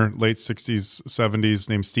runner, late 60s, 70s,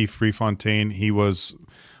 named Steve Prefontaine. He was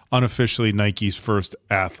unofficially Nike's first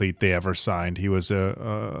athlete they ever signed. He was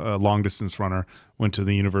a long-distance runner, went to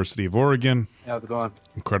the University of Oregon. How's it going?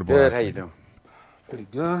 Incredible Good. How athlete. you doing? Pretty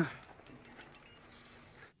good.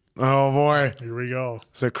 Oh, boy. Here we go.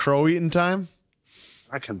 Is it crow eating time?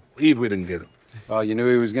 I can't believe we didn't get him. Oh, you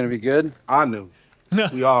knew he was going to be good? I knew.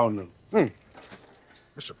 We all knew.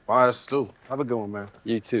 Mr. Fire Stew. Have a good one, man.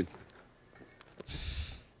 You too.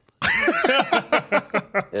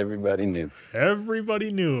 Everybody knew.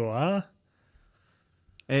 Everybody knew, huh?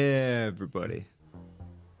 Everybody.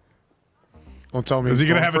 Don't tell me. Is he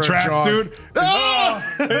going to have a tracksuit?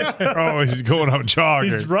 Oh, he's going out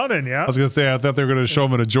jogging. He's running, yeah. I was going to say, I thought they were going to show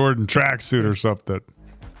him in a Jordan tracksuit or something.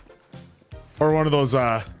 Or one of those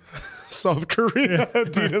South Korea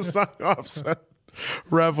Adidas knockoffs that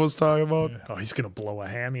Rev was talking about. Oh, he's going to blow a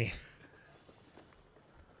hammy.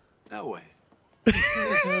 No way.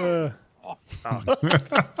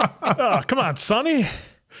 Oh, come on, Sonny.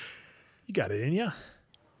 You got it in you.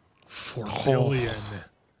 $4 billion.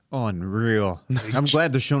 Unreal. I'm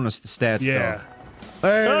glad they're showing us the stats, Yeah. though.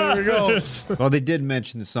 Hey, there we go. Well, they did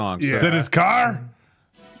mention the song. So. Yeah. Is it his car?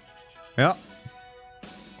 Yeah.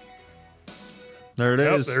 There it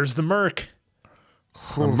Yep, is. there's the Merc.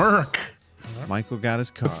 The Merc. Michael got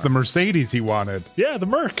his car. It's the Mercedes he wanted. Yeah, the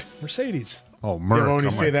Merc. Mercedes. Oh, Merc. Yeah, but when you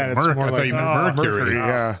I'm say like, that, it's Merc. more I thought like you meant Mercury.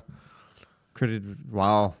 Yeah.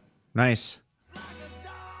 Wow. Nice.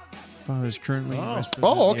 Father's currently. Vice President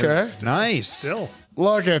Oh, of the Air- okay. Nice. Still.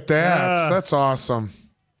 Look at that. Yeah. That's awesome.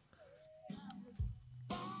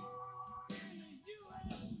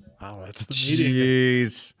 Wow, that's the meeting.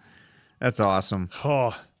 Jeez. That's awesome.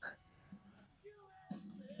 Oh.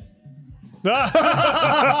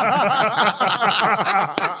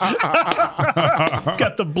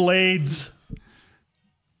 Got the blades.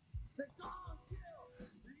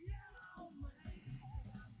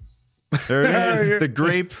 There it is. The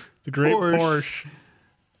grape. The great Porsche. Porsche.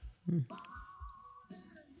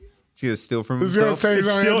 He's going to steal from This is going himself. to take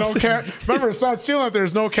Still- no Remember, it's not stealing if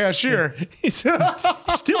there's no cashier. He's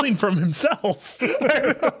stealing from himself.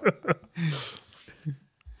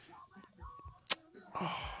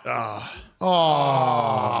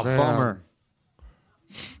 Oh, man. Bummer.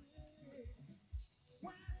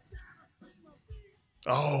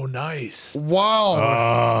 Oh, nice. Wow.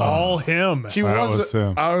 All him. He was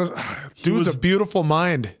him. Dude's a beautiful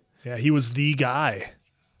mind. Yeah, he was the guy.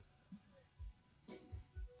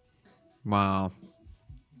 Wow.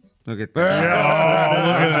 Look at that. Oh,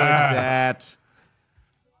 look at that.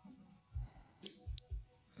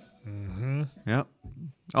 Mm-hmm. Yep.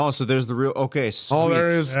 Oh, so there's the real. Okay. Sweet. Oh, there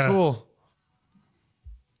is. Yeah. Cool.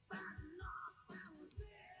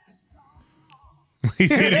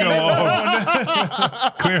 He's eating alone.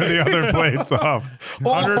 Clear the other plates off.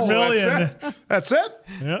 100 million. That's it?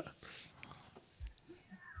 Yeah.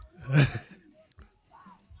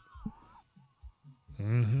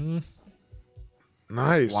 Mm-hmm.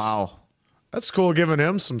 Nice. Wow. That's cool, giving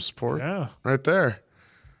him some support. Yeah. Right there.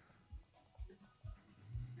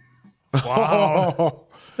 Wow.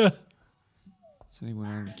 So he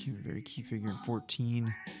went on a very key figure in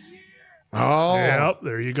 14. Oh. Yep,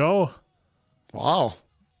 there you go. Wow.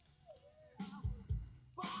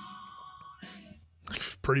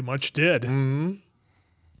 Pretty much did. Mm-hmm.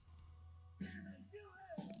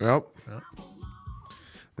 Yep.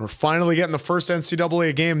 We're finally getting the first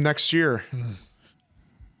NCAA game next year.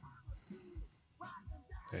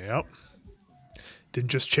 Yep. Didn't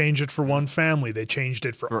just change it for one family. They changed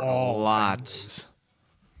it for all a lot. families.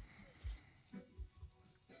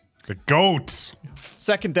 The GOAT.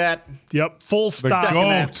 Second that. Yep. Full stop.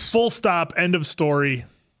 GOAT. Full stop. End of story.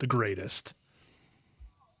 The greatest.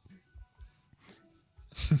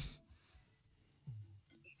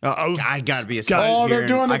 I gotta be a Oh, they're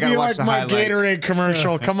doing the Be Like My highlights. Gatorade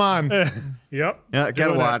commercial. Come on. Yep. Yeah, gotta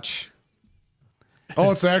Doing it. watch.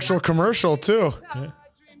 Oh, it's an actual commercial, too.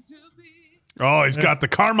 Oh, he's got the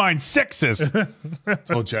Carmine sixes.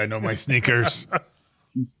 Told you I know my sneakers.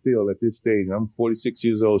 She's still at this stage. I'm 46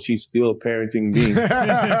 years old. She's still parenting me.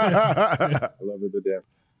 I love her to death.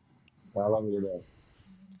 I love her to death.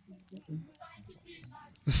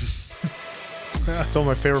 Still,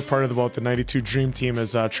 my favorite part about the '92 Dream Team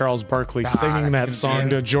is Charles Barkley singing that song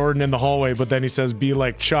to Jordan in the hallway, but then he says, "Be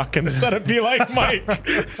like Chuck," instead of "Be like Mike."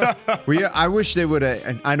 Well, yeah, I wish they would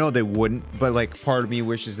have. I know they wouldn't, but like part of me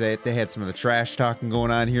wishes that they had some of the trash talking going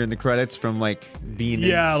on here in the credits from like being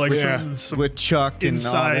some with Chuck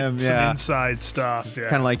inside, and all them. some Yeah, inside stuff. Yeah.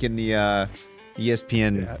 kind of like in the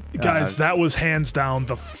ESPN. Guys, that was hands down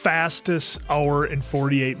the fastest hour and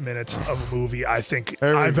 48 minutes of a movie I think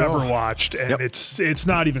I've ever watched, and it's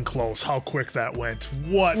not even close how quick that went.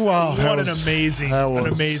 What an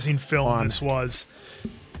amazing film this was.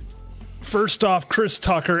 First off, Chris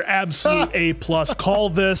Tucker, absolute A+. Call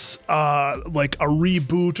this like a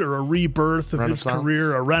reboot or a rebirth of his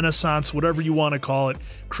career, a renaissance, whatever you want to call it.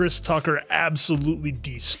 Chris Tucker absolutely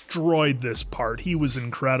destroyed this part. He was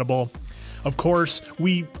incredible. Of course,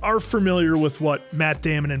 we are familiar with what Matt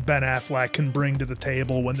Damon and Ben Affleck can bring to the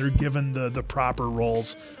table when they're given the proper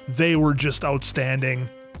roles. They were just outstanding.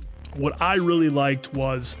 What I really liked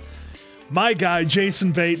was my guy,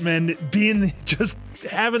 Jason Bateman, being just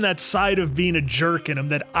having that side of being a jerk in him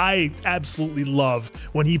that I absolutely love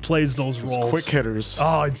when he plays those roles. Quick hitters.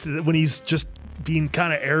 Oh, when he's just being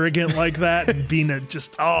kind of arrogant like that and being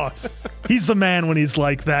he's the man when he's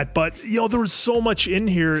like that. But, there was so much in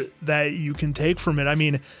here that you can take from it. I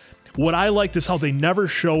mean, what I liked is how they never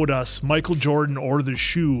showed us Michael Jordan or the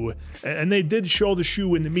shoe. And they did show the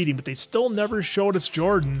shoe in the meeting, but they still never showed us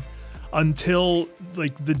Jordan until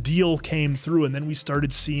like the deal came through, and then we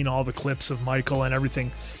started seeing all the clips of Michael and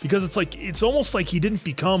everything, because it's almost like he didn't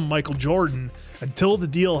become Michael Jordan until the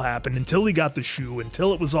deal happened, until he got the shoe,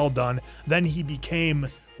 until it was all done. Then he became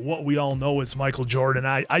what we all know as Michael Jordan.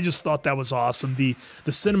 I just thought that was awesome. The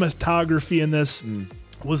cinematography in this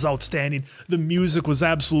was outstanding. The music was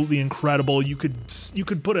absolutely incredible. You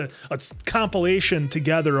could put a compilation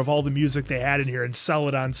together of all the music they had in here and sell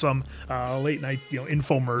it on some late night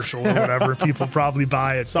infomercial or whatever. People probably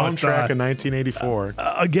buy it. Soundtrack in 1984.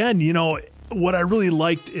 Again, what I really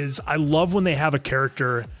liked is I love when they have a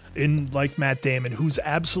character in like Matt Damon who's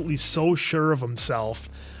absolutely so sure of himself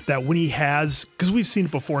that when he has, because we've seen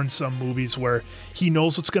it before in some movies where he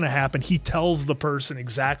knows what's going to happen, he tells the person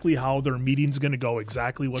exactly how their meeting's going to go,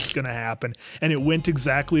 exactly what's going to happen, and it went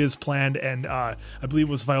exactly as planned. And I believe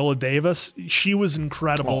it was Viola Davis. She was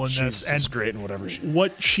incredible in this, and great in whatever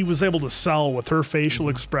what she was able to sell with her facial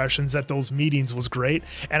expressions at those meetings was great.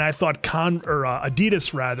 And I thought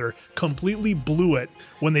Adidas rather completely blew it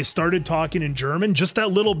when they started talking in German, just that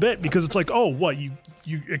little bit, because it's like, oh, what, you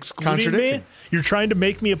excluding me? You're trying to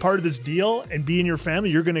make me a part of this deal and be in your family.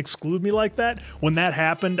 You're going to exclude me like that? When that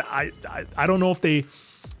happened, I don't know if they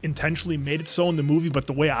intentionally made it so in the movie, but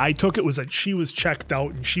the way I took it was that she was checked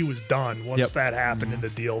out and she was done once that happened in the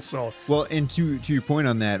deal. So well, and to your point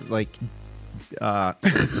on that, like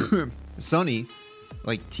Sonny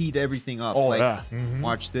like teed everything up. Oh, like, yeah.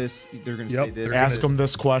 Watch this. They're gonna say this. Ask them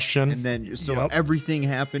this question, and then everything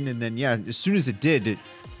happened, and then as soon as it did,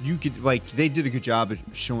 you could like they did a good job of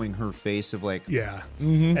showing her face of like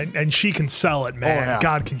and she can sell it, man.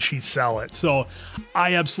 God, can she sell it? So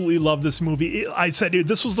I absolutely love this movie. I said, dude,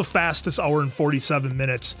 this was the fastest hour and 47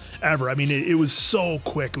 minutes ever. I mean, it was so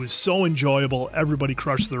quick. It was so enjoyable. Everybody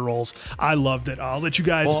crushed their roles. I loved it. I'll let you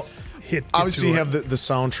guys. Obviously, you have the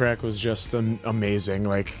soundtrack was just amazing.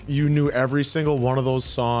 Like you knew every single one of those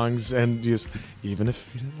songs, and just even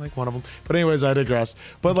if you didn't like one of them. But anyways, I digress.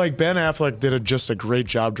 But like Ben Affleck did just a great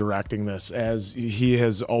job directing this, as he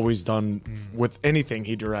has always done with anything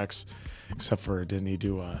he directs. Except for, didn't he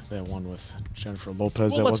do that one with Jennifer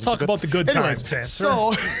Lopez? Well, let's talk about the good times, Answer.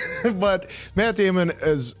 So, but Matt Damon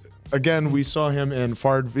is, again, we saw him in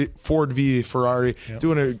Ford v Ferrari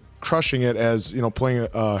crushing it as, playing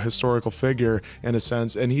a historical figure in a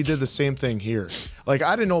sense, and he did the same thing here. Like,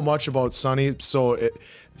 I didn't know much about Sonny, so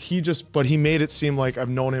but he made it seem like I've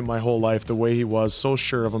known him my whole life, the way he was, so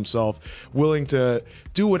sure of himself, willing to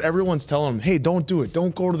do what everyone's telling him. Hey, don't do it.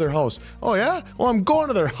 Don't go to their house. Oh, yeah? Well, I'm going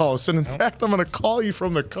to their house. And in fact, I'm going to call you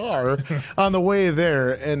from the car on the way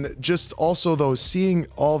there. And just also, though, seeing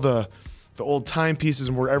all the old timepieces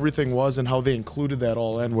and where everything was and how they included that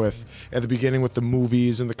all in with at the beginning with the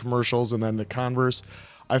movies and the commercials and then the Converse,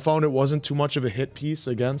 I found it wasn't too much of a hit piece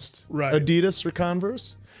against Adidas or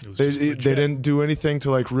Converse. They didn't do anything to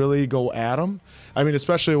like really go at them. I mean,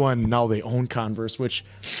 especially when now they own Converse, which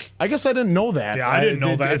I guess I didn't know that. Yeah, I didn't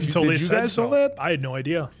know that until they said so. Did you guys know that? I had no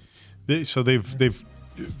idea.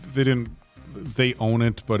 They own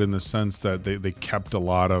it, but in the sense that they kept a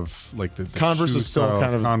lot of like the Converse is still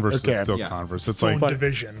kind of Converse is still Converse. It's like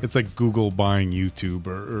division. It's like Google buying YouTube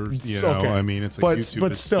or you know. I mean, it's like YouTube.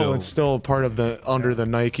 But still, it's still part of under the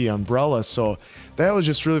Nike umbrella. So that was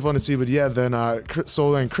just really fun to see. But yeah, then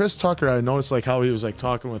then Chris Tucker, I noticed like how he was like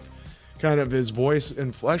talking with kind of his voice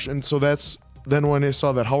inflection. And so that's then when I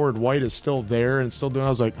saw that Howard White is still there and still doing, I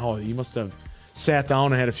was like, oh, he must have sat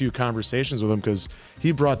down and had a few conversations with him because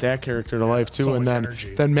he brought that character to life too. And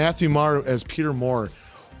then Matthew Marr as Peter Moore.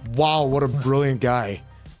 Wow, what a brilliant guy.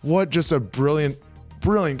 What just a brilliant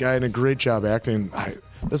guy and a great job acting.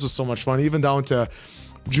 This was so much fun. Even down to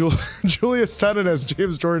Julius Tennant as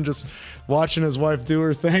James Jordan just watching his wife do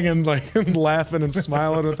her thing and like laughing and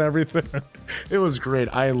smiling with everything. It was great.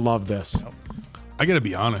 I love this. I got to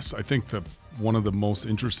be honest. I think that one of the most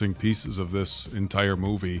interesting pieces of this entire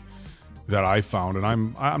movie that I found, and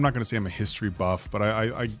I'm not going to say I'm a history buff, but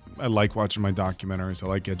I like watching my documentaries. I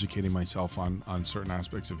like educating myself on certain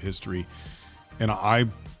aspects of history, and it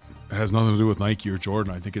has nothing to do with Nike or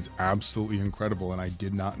Jordan. I think it's absolutely incredible, and I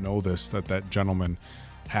did not know that gentleman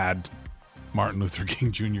had Martin Luther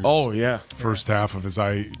King Jr.'s first half of his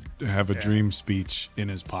 "I Have a Dream" speech in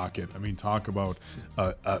his pocket. I mean, talk about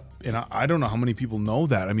and I don't know how many people know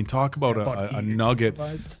that. I mean, talk about a nugget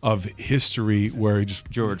of history where he just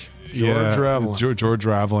George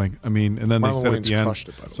Raveling. I mean, and then they said at the end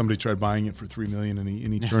somebody tried buying it for $3 million and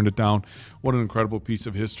he turned it down. What an incredible piece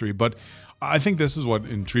of history! But I think this is what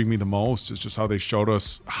intrigued me the most is just how they showed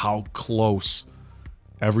us how close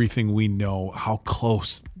everything we know, how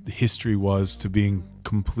close history was to being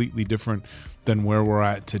completely different than where we're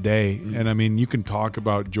at today. And I mean, you can talk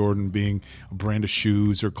about Jordan being a brand of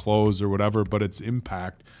shoes or clothes or whatever, but its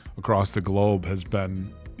impact across the globe has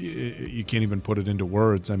been, you can't even put it into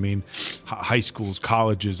words. I mean, high schools,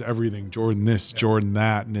 colleges, everything, Jordan this, Jordan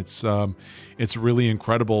that. And it's really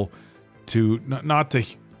incredible to not to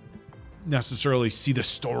necessarily see the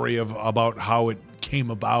story about how it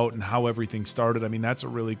came about and how everything started. I mean, that's a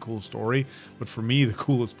really cool story. But for me, the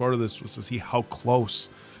coolest part of this was to see how close,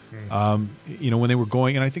 when they were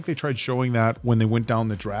going. And I think they tried showing that when they went down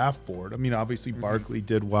the draft board. I mean, obviously Barkley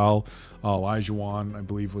did well. Elijah Wan, I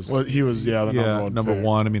believe, was he was number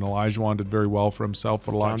one. I mean, Elijah Wan did very well for himself,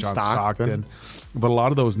 but John Stockton. But a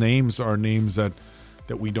lot of those names are names that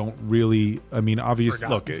we don't really, I mean, obviously,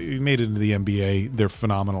 look, you made it into the NBA. They're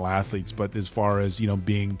phenomenal athletes, but as far as,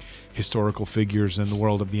 being historical figures in the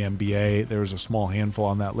world of the NBA, there's a small handful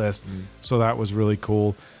on that list. So that was really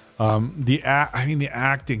cool. The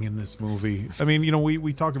acting in this movie, I mean,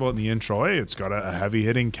 we talked about in the intro, hey, it's got a heavy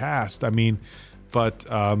hitting cast. I mean, but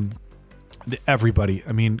everybody,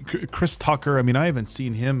 I mean, Chris Tucker, I mean, I haven't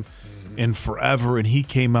seen him in forever, and he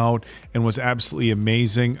came out and was absolutely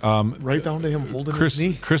amazing. Right down to him holding his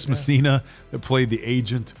knee. Chris Messina, that played the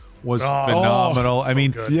agent, was phenomenal. I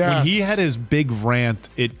mean, good. when he Yes. had his big rant,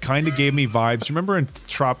 it kind of gave me vibes. Remember in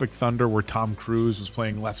Tropic Thunder where Tom Cruise was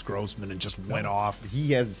playing Les Grossman and just went off?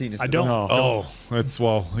 He hasn't seen it. I don't. Oh, it's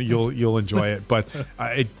you'll enjoy it. But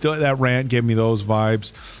that rant gave me those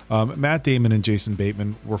vibes. Matt Damon and Jason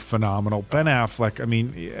Bateman were phenomenal. Ben Affleck, I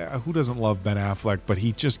mean, yeah, who doesn't love Ben Affleck? But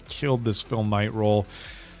he just killed this Phil Knight role.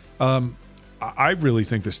 I really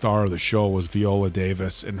think the star of the show was Viola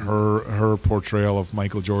Davis and her portrayal of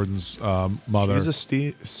Michael Jordan's mother. She's a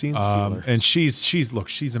scene stealer. And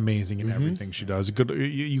she's amazing in everything she does.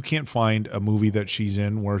 You can't find a movie that she's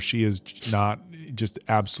in where she is not just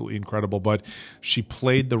absolutely incredible, but she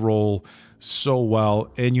played the role so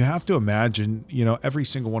well. And you have to imagine, every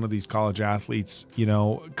single one of these college athletes,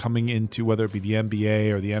 coming into whether it be the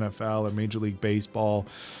NBA or the NFL or Major League Baseball,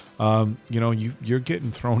 you're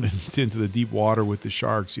getting thrown into the deep water with the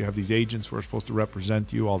sharks. You have these agents who are supposed to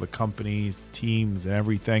represent you, all the companies, teams, and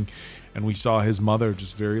everything. And we saw his mother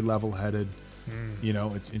just very level-headed.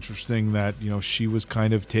 It's interesting that she was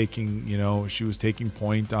kind of taking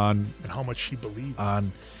point on and how much she believed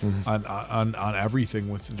on everything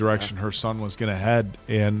with the direction her son was going to head,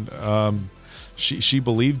 and she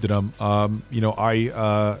believed in him. I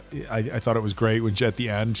thought it was great when at the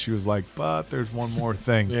end she was like, "But there's one more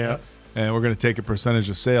thing." Yeah. And we're going to take a percentage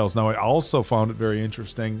of sales. Now, I also found it very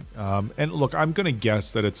interesting. And look, I'm going to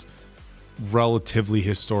guess that it's relatively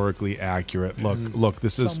historically accurate. Look,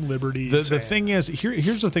 this is some liberties. The thing is,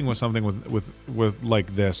 here's the thing with something with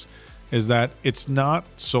like this, is that it's not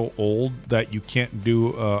so old that you can't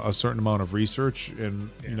do a certain amount of research and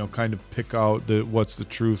kind of pick out what's the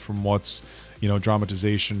truth from what's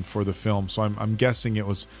dramatization for the film. So I'm guessing it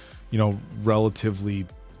was relatively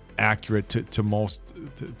accurate to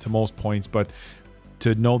most points, but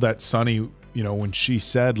to know that Sonny, when she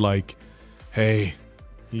said like, hey,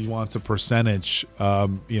 he wants a percentage,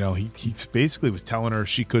 he basically was telling her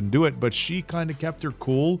she couldn't do it, but she kind of kept her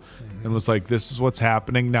cool and was like, this is what's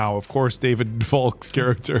happening. Now, of course, David Falk's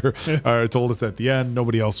character told us at the end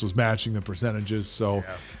nobody else was matching the percentages, so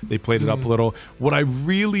they played it up a little. What I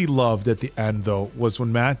really loved at the end, though, was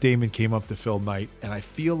when Matt Damon came up to Phil Knight, and I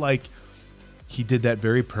feel like he did that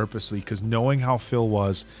very purposely, because knowing how Phil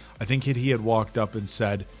was, I think he had walked up and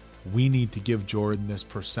said, we need to give Jordan this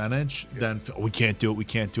percentage, then we can't do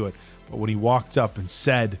it. But when he walked up and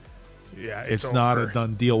said, it's not a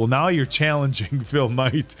done deal. Well, now you're challenging Phil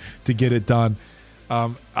Knight to get it done.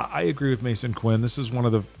 I agree with Mason Quinn. This is one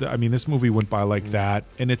of this movie went by like that,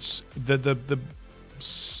 and it's the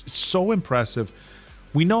so impressive.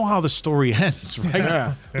 We know how the story ends, right?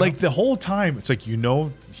 Yeah. Like the whole time, it's like,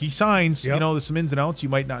 he signs, there's some ins and outs you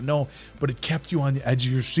might not know, but it kept you on the edge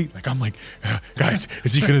of your seat. Like, I'm like, guys,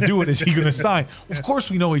 is he going to do it? Is he going to sign? Of course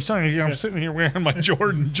we know he signed. I'm sitting here wearing my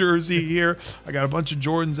Jordan jersey here. I got a bunch of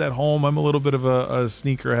Jordans at home. I'm a little bit of a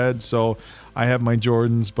sneakerhead, so I have my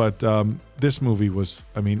Jordans. But this movie was,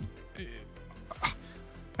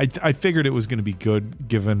 I figured it was going to be good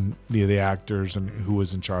given the actors and who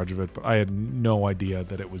was in charge of it, but I had no idea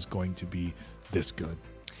that it was going to be this good.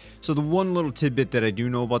 So the one little tidbit that I do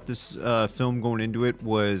know about this film going into it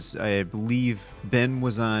was, I believe Ben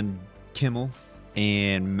was on Kimmel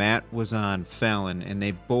and Matt was on Fallon, and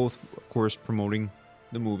they both, of course, promoting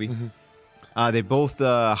the movie. They both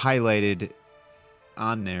highlighted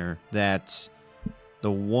on there that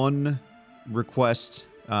the one request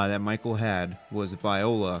that Michael had was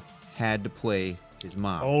Viola had to play his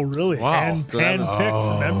mom. Oh, really? Wow. Handpicked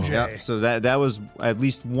from MJ. Yeah, so that was at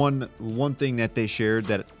least one thing that they shared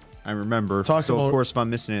that I remember. Of course, if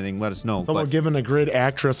I'm missing anything, let us know. Talk about giving a great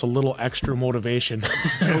actress a little extra motivation.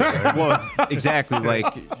 Well, exactly. Like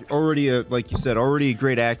like you said, already a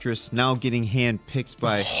great actress, now getting handpicked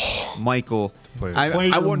by Michael.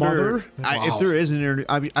 I wonder if there is an interview.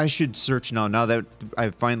 I should search now that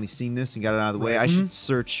I've finally seen this and got it out of the way. I should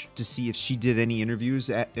search to see if she did any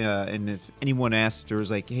interviews, and if anyone asked her,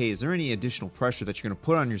 was like, hey, is there any additional pressure that you're going to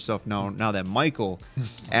put on yourself now that Michael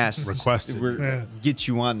asked, requested, get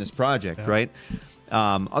you on this project, right?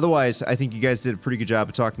 Otherwise, I think you guys did a pretty good job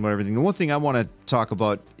of talking about everything. The one thing I want to talk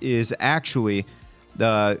about is actually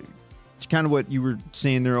the kind of what you were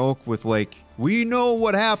saying there, Oak, with like, we know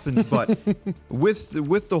what happens, but with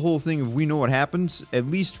the whole thing of we know what happens, at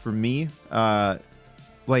least for me,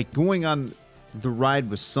 like going on the ride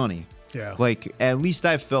with Sonny, like at least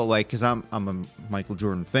I felt like, because I'm a Michael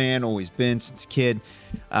Jordan fan, always been since a kid,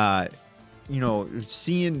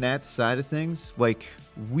 seeing that side of things, like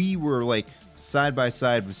we were like side by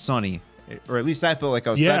side with Sonny, or at least I felt like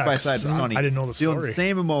I was side by side with Sonny. I didn't know the feeling story. the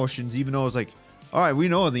same emotions, even though it was like, all right, we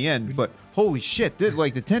know in the end, but holy shit,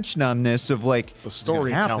 like the tension on this of like the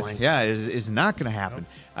storytelling, yeah, is not going to happen.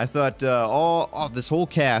 I thought all this whole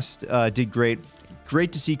cast did great.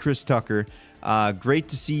 Great to see Chris Tucker. Great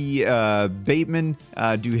to see Bateman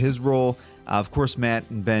do his role. Of course, Matt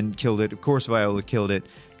and Ben killed it. Of course, Viola killed it.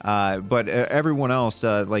 But everyone else,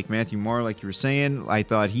 like Matthew Marr, like you were saying, I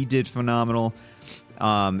thought he did phenomenal.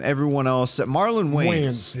 Everyone else, Marlon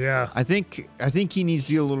Wayans, yeah, I think he needs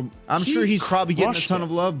to get a little. I'm sure he's probably getting a ton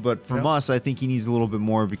of love, but from us, I think he needs a little bit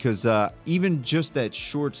more because even just that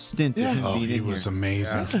short stint of him being in was here,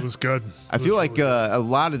 amazing. It was good. I feel like a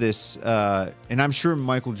lot of this, and I'm sure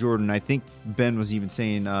Michael Jordan. I think Ben was even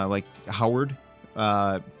saying like Howard,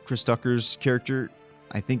 Chris Tucker's character.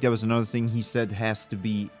 I think that was another thing he said has to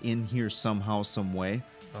be in here somehow, some way.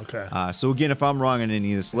 Okay. So again, if I'm wrong on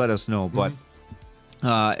any of this, let us know. But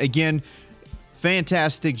again,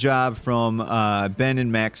 fantastic job from Ben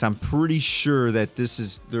and Max. I'm pretty sure that this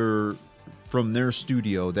is from their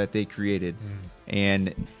studio that they created.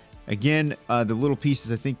 And again, the little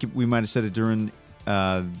pieces, I think we might have said it during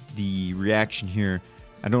the reaction here.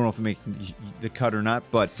 I don't know if it makes the cut or not,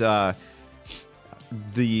 but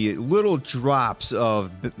the little drops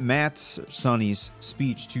of Matt's, Sonny's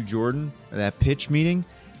speech to Jordan, that pitch meeting,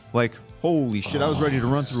 like, holy shit, I was ready to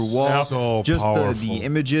run through a wall. So just powerful. the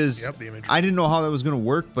images. Yep, the imagery. I didn't know how that was going to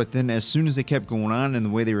work, but then as soon as they kept going on and the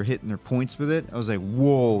way they were hitting their points with it, I was like,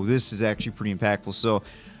 whoa, this is actually pretty impactful. So,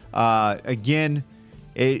 again,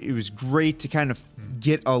 it was great to kind of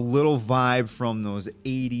get a little vibe from those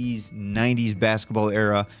 80s, 90s basketball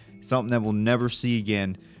era, something that we'll never see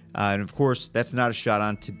again. And, of course, that's not a shot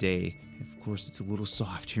on today. Of course, it's a little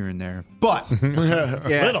soft here and there. But,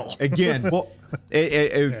 yeah, Little. again,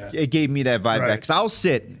 it gave me that vibe back. Because I'll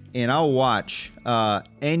sit and I'll watch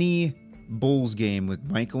any Bulls game with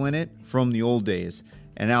Michael in it from the old days.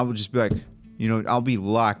 And I will just be like, I'll be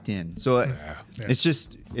locked in. So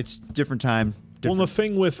it's different time. Well, the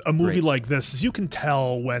thing with a movie like this is you can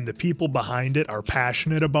tell when the people behind it are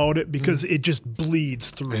passionate about it because it just bleeds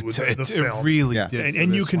through the film. It really did.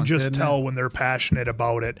 And you can just tell when they're passionate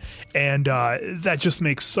about it. And that just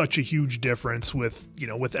makes such a huge difference with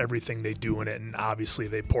everything they do in it. And obviously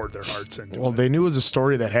they poured their hearts into it. Well, they knew it was a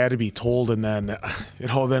story that had to be told. And then,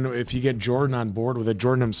 then if you get Jordan on board with it,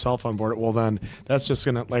 Jordan himself on board, well, then that's just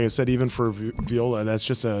going to, like I said, even for Viola, that's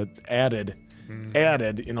just a added,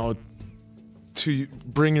 to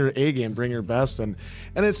bring your A game, bring your best, and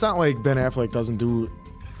it's not like Ben Affleck doesn't do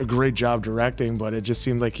a great job directing, but it just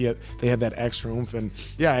seemed like they had that extra oomph, and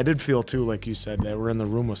I did feel too, like you said, that we're in the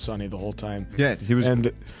room with Sonny the whole time. Yeah, he was,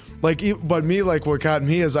 and what got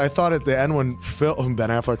me is I thought at the end when Ben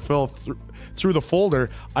Affleck fell through the folder,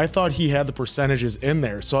 I thought he had the percentages in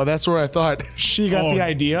there, so that's where I thought she got the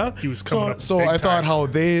idea. He was coming up. So I thought how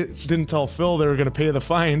they didn't tell Phil they were going to pay the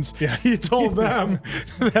fines. Yeah. He told them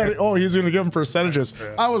that he's going to give them percentages.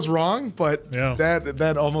 Yeah. I was wrong, but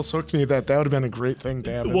that almost hooked me. That would have been a great thing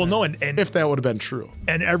to have. And if that would have been true,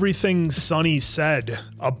 and everything Sonny said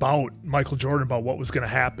about Michael Jordan about what was going to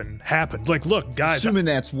happen happened. Like, look, guys, assuming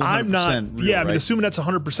that's 100%. I'm not. Real, assuming that's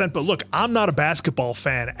 100%. But look, I'm not a basketball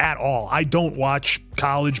fan at all. I don't watch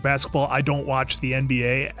college basketball. I don't watch the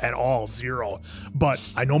NBA at all, zero. But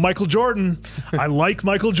I know Michael Jordan. I like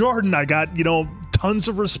Michael Jordan. I got, tons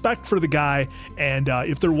of respect for the guy. And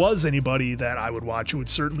if there was anybody that I would watch, it would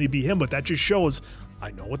certainly be him. But that just shows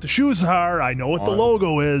I know what the shoes are. I know what the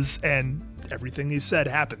logo is. And everything he said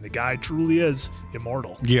happened. The guy truly is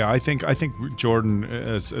immortal. Yeah, I think Jordan,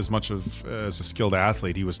 as much as a skilled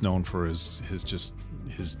athlete, he was known for his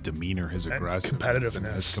demeanor, his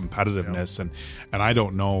competitiveness, and I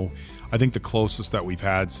don't know. I think the closest that we've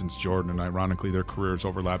had since Jordan, and ironically their careers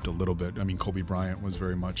overlapped a little bit. I mean, Kobe Bryant was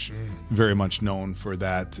very much known for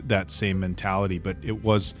that same mentality, but it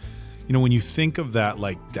was, when you think of that,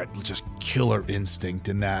 like that just killer instinct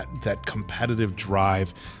and that competitive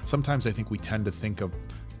drive, sometimes I think we tend to think of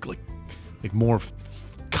like more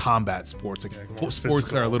combat sports, sports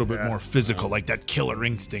that are a little bit more physical, like that killer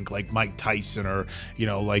instinct, like Mike Tyson, or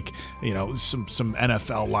some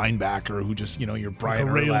NFL linebacker who just your Brian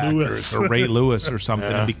Urlacher or Ray Lewis or something.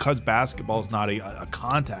 And because basketball is not a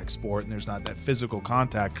contact sport and there's not that physical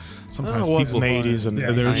contact, sometimes people in the 80s and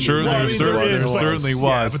there certainly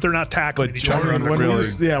was, but they're not tackling each other.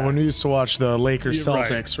 When we used to watch the Lakers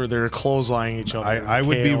Celtics where they're clotheslining each other, I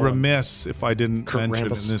would be remiss if I didn't mention in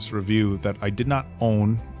this review that I did not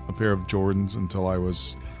own a pair of Jordans until I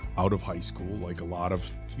was out of high school. Like a lot of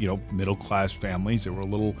middle class families, they were a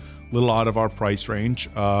little out of our price range.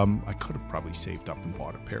 I could have probably saved up and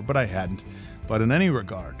bought a pair, but I hadn't. But in any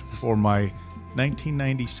regard, for my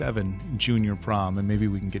 1997 junior prom, and maybe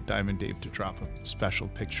we can get Diamond Dave to drop a special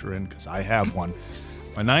picture in because I have one.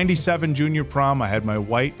 My 97 junior prom, I had my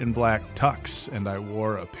white and black tux, and I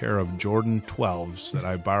wore a pair of Jordan 12s that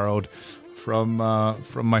I borrowed from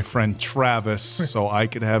my friend Travis so I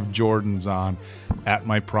could have Jordans on at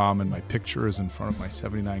my prom, and my picture is in front of my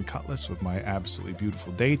 79 Cutlass with my absolutely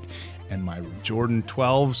beautiful date and my Jordan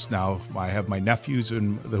 12s. Now I have my nephews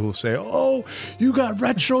who will say, "Oh, you got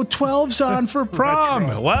retro 12s on for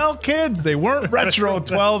prom." Well, kids, they weren't retro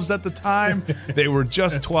 12s at the time. They were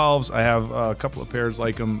just 12s. I have a couple of pairs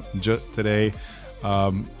like them today.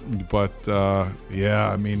 Yeah,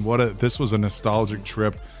 I mean, this was a nostalgic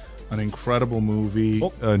trip. An incredible movie,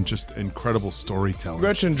 and just incredible storytelling.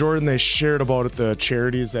 Gretchen and Jordan, they shared about it, the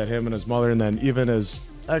charities that him and his mother, and then even his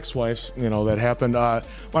ex-wife, that happened.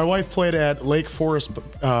 My wife played at Lake Forest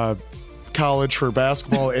College for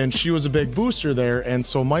basketball, and she was a big booster there, and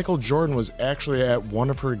so Michael Jordan was actually at one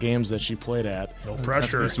of her games that she played at. No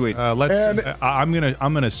pressure. Sweet. I'm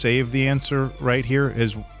gonna save the answer right here.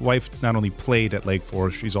 His wife not only played at Lake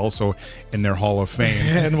Forest, she's also in their Hall of Fame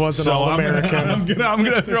and was an All-American. I'm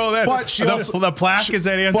gonna throw that. But the plaque is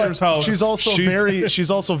at Answer's house. She's also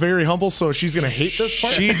very humble, so she's gonna hate this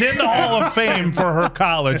part. She's in the Hall of Fame for her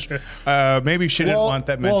college. Maybe she didn't want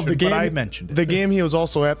that mentioned, but I mentioned it. The game he was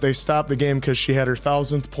also at, they stopped the game because she had her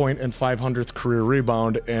 1,000th point and 500th career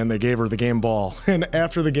rebound, and they gave her the game ball. And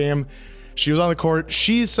after the game, she was on the court.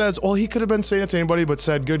 She says, "Well, he could have been saying it to anybody, but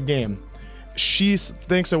said good game." She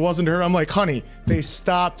thinks it wasn't her. I'm like, "Honey, they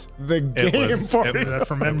stopped the game for That's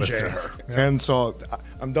from MJ. And so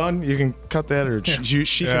I'm done. You can cut that, or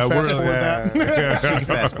she can fast forward that. She can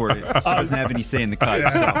fast forward it. She doesn't have any say in the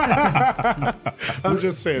cut. So. I'm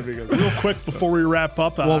just saying because real quick before we wrap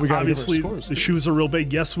up. We gotta obviously give our scores, the shoes are real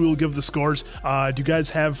big. Yes, we will give the scores. Do you guys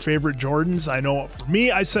have favorite Jordans? I know for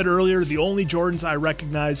me, I said earlier the only Jordans I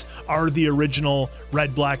recognize are the original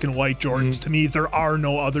red, black, and white Jordans. To me, there are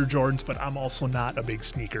no other Jordans, but I'm also not a big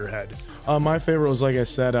sneakerhead. My favorite was, like I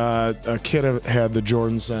said, a kid had the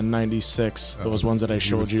Jordans in '96. Those ones that I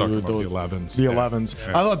showed you. The 11s. The 11s. Yeah.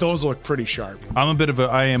 I thought those looked pretty sharp. I am a bit of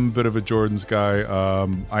a Jordans guy.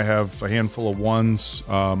 I have a handful of ones.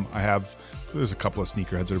 There's a couple of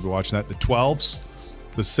sneakerheads that will be watching that. The 12s,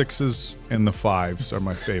 the 6s, and the 5s are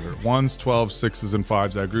my favorite. 1s, 12s, 6s, and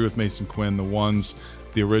 5s. I agree with Mason Quinn. The 1s,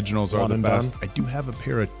 the originals are the best. I do have a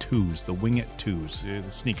pair of 2s, the Wing It 2s. The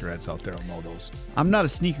sneakerheads out there will know those. I'm not a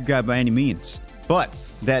sneaker guy by any means, but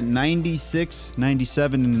that 96,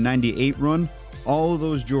 97, and 98 run, all of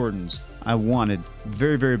those Jordans I wanted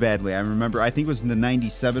very, very badly. I remember, I think it was in the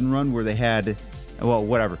 97 run where they had, well,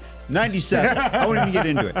 whatever. 97. I won't even get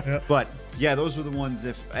into it. Yep. But yeah, those were the ones,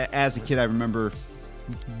 as a kid, I remember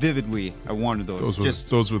vividly, I wanted those.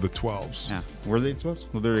 Those were the 12s. Yeah. Were they 12s?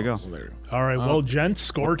 Well, there you go. All right, well, gents,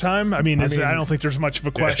 score time. I don't think there's much of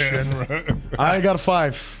a question. I got a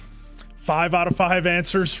 5. 5 out of 5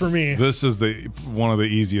 answers for me. This is one of the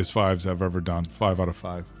easiest 5s I've ever done. 5 out of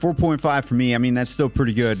 5. 4.5 for me. I mean, that's still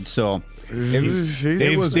pretty good. So Dave's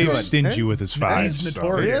stingy with his 5s. He's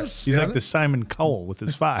notorious. He's like the Simon Cowell with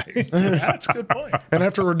his 5s. That's a good point. And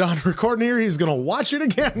after we're done recording here, he's going to watch it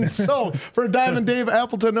again. So for Diamond Dave,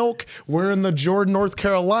 Appleton Oak, we're in the Jordan, North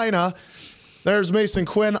Carolina. There's Mason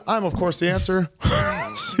Quinn. I'm, of course, the answer.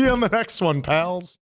 See you on the next one, pals.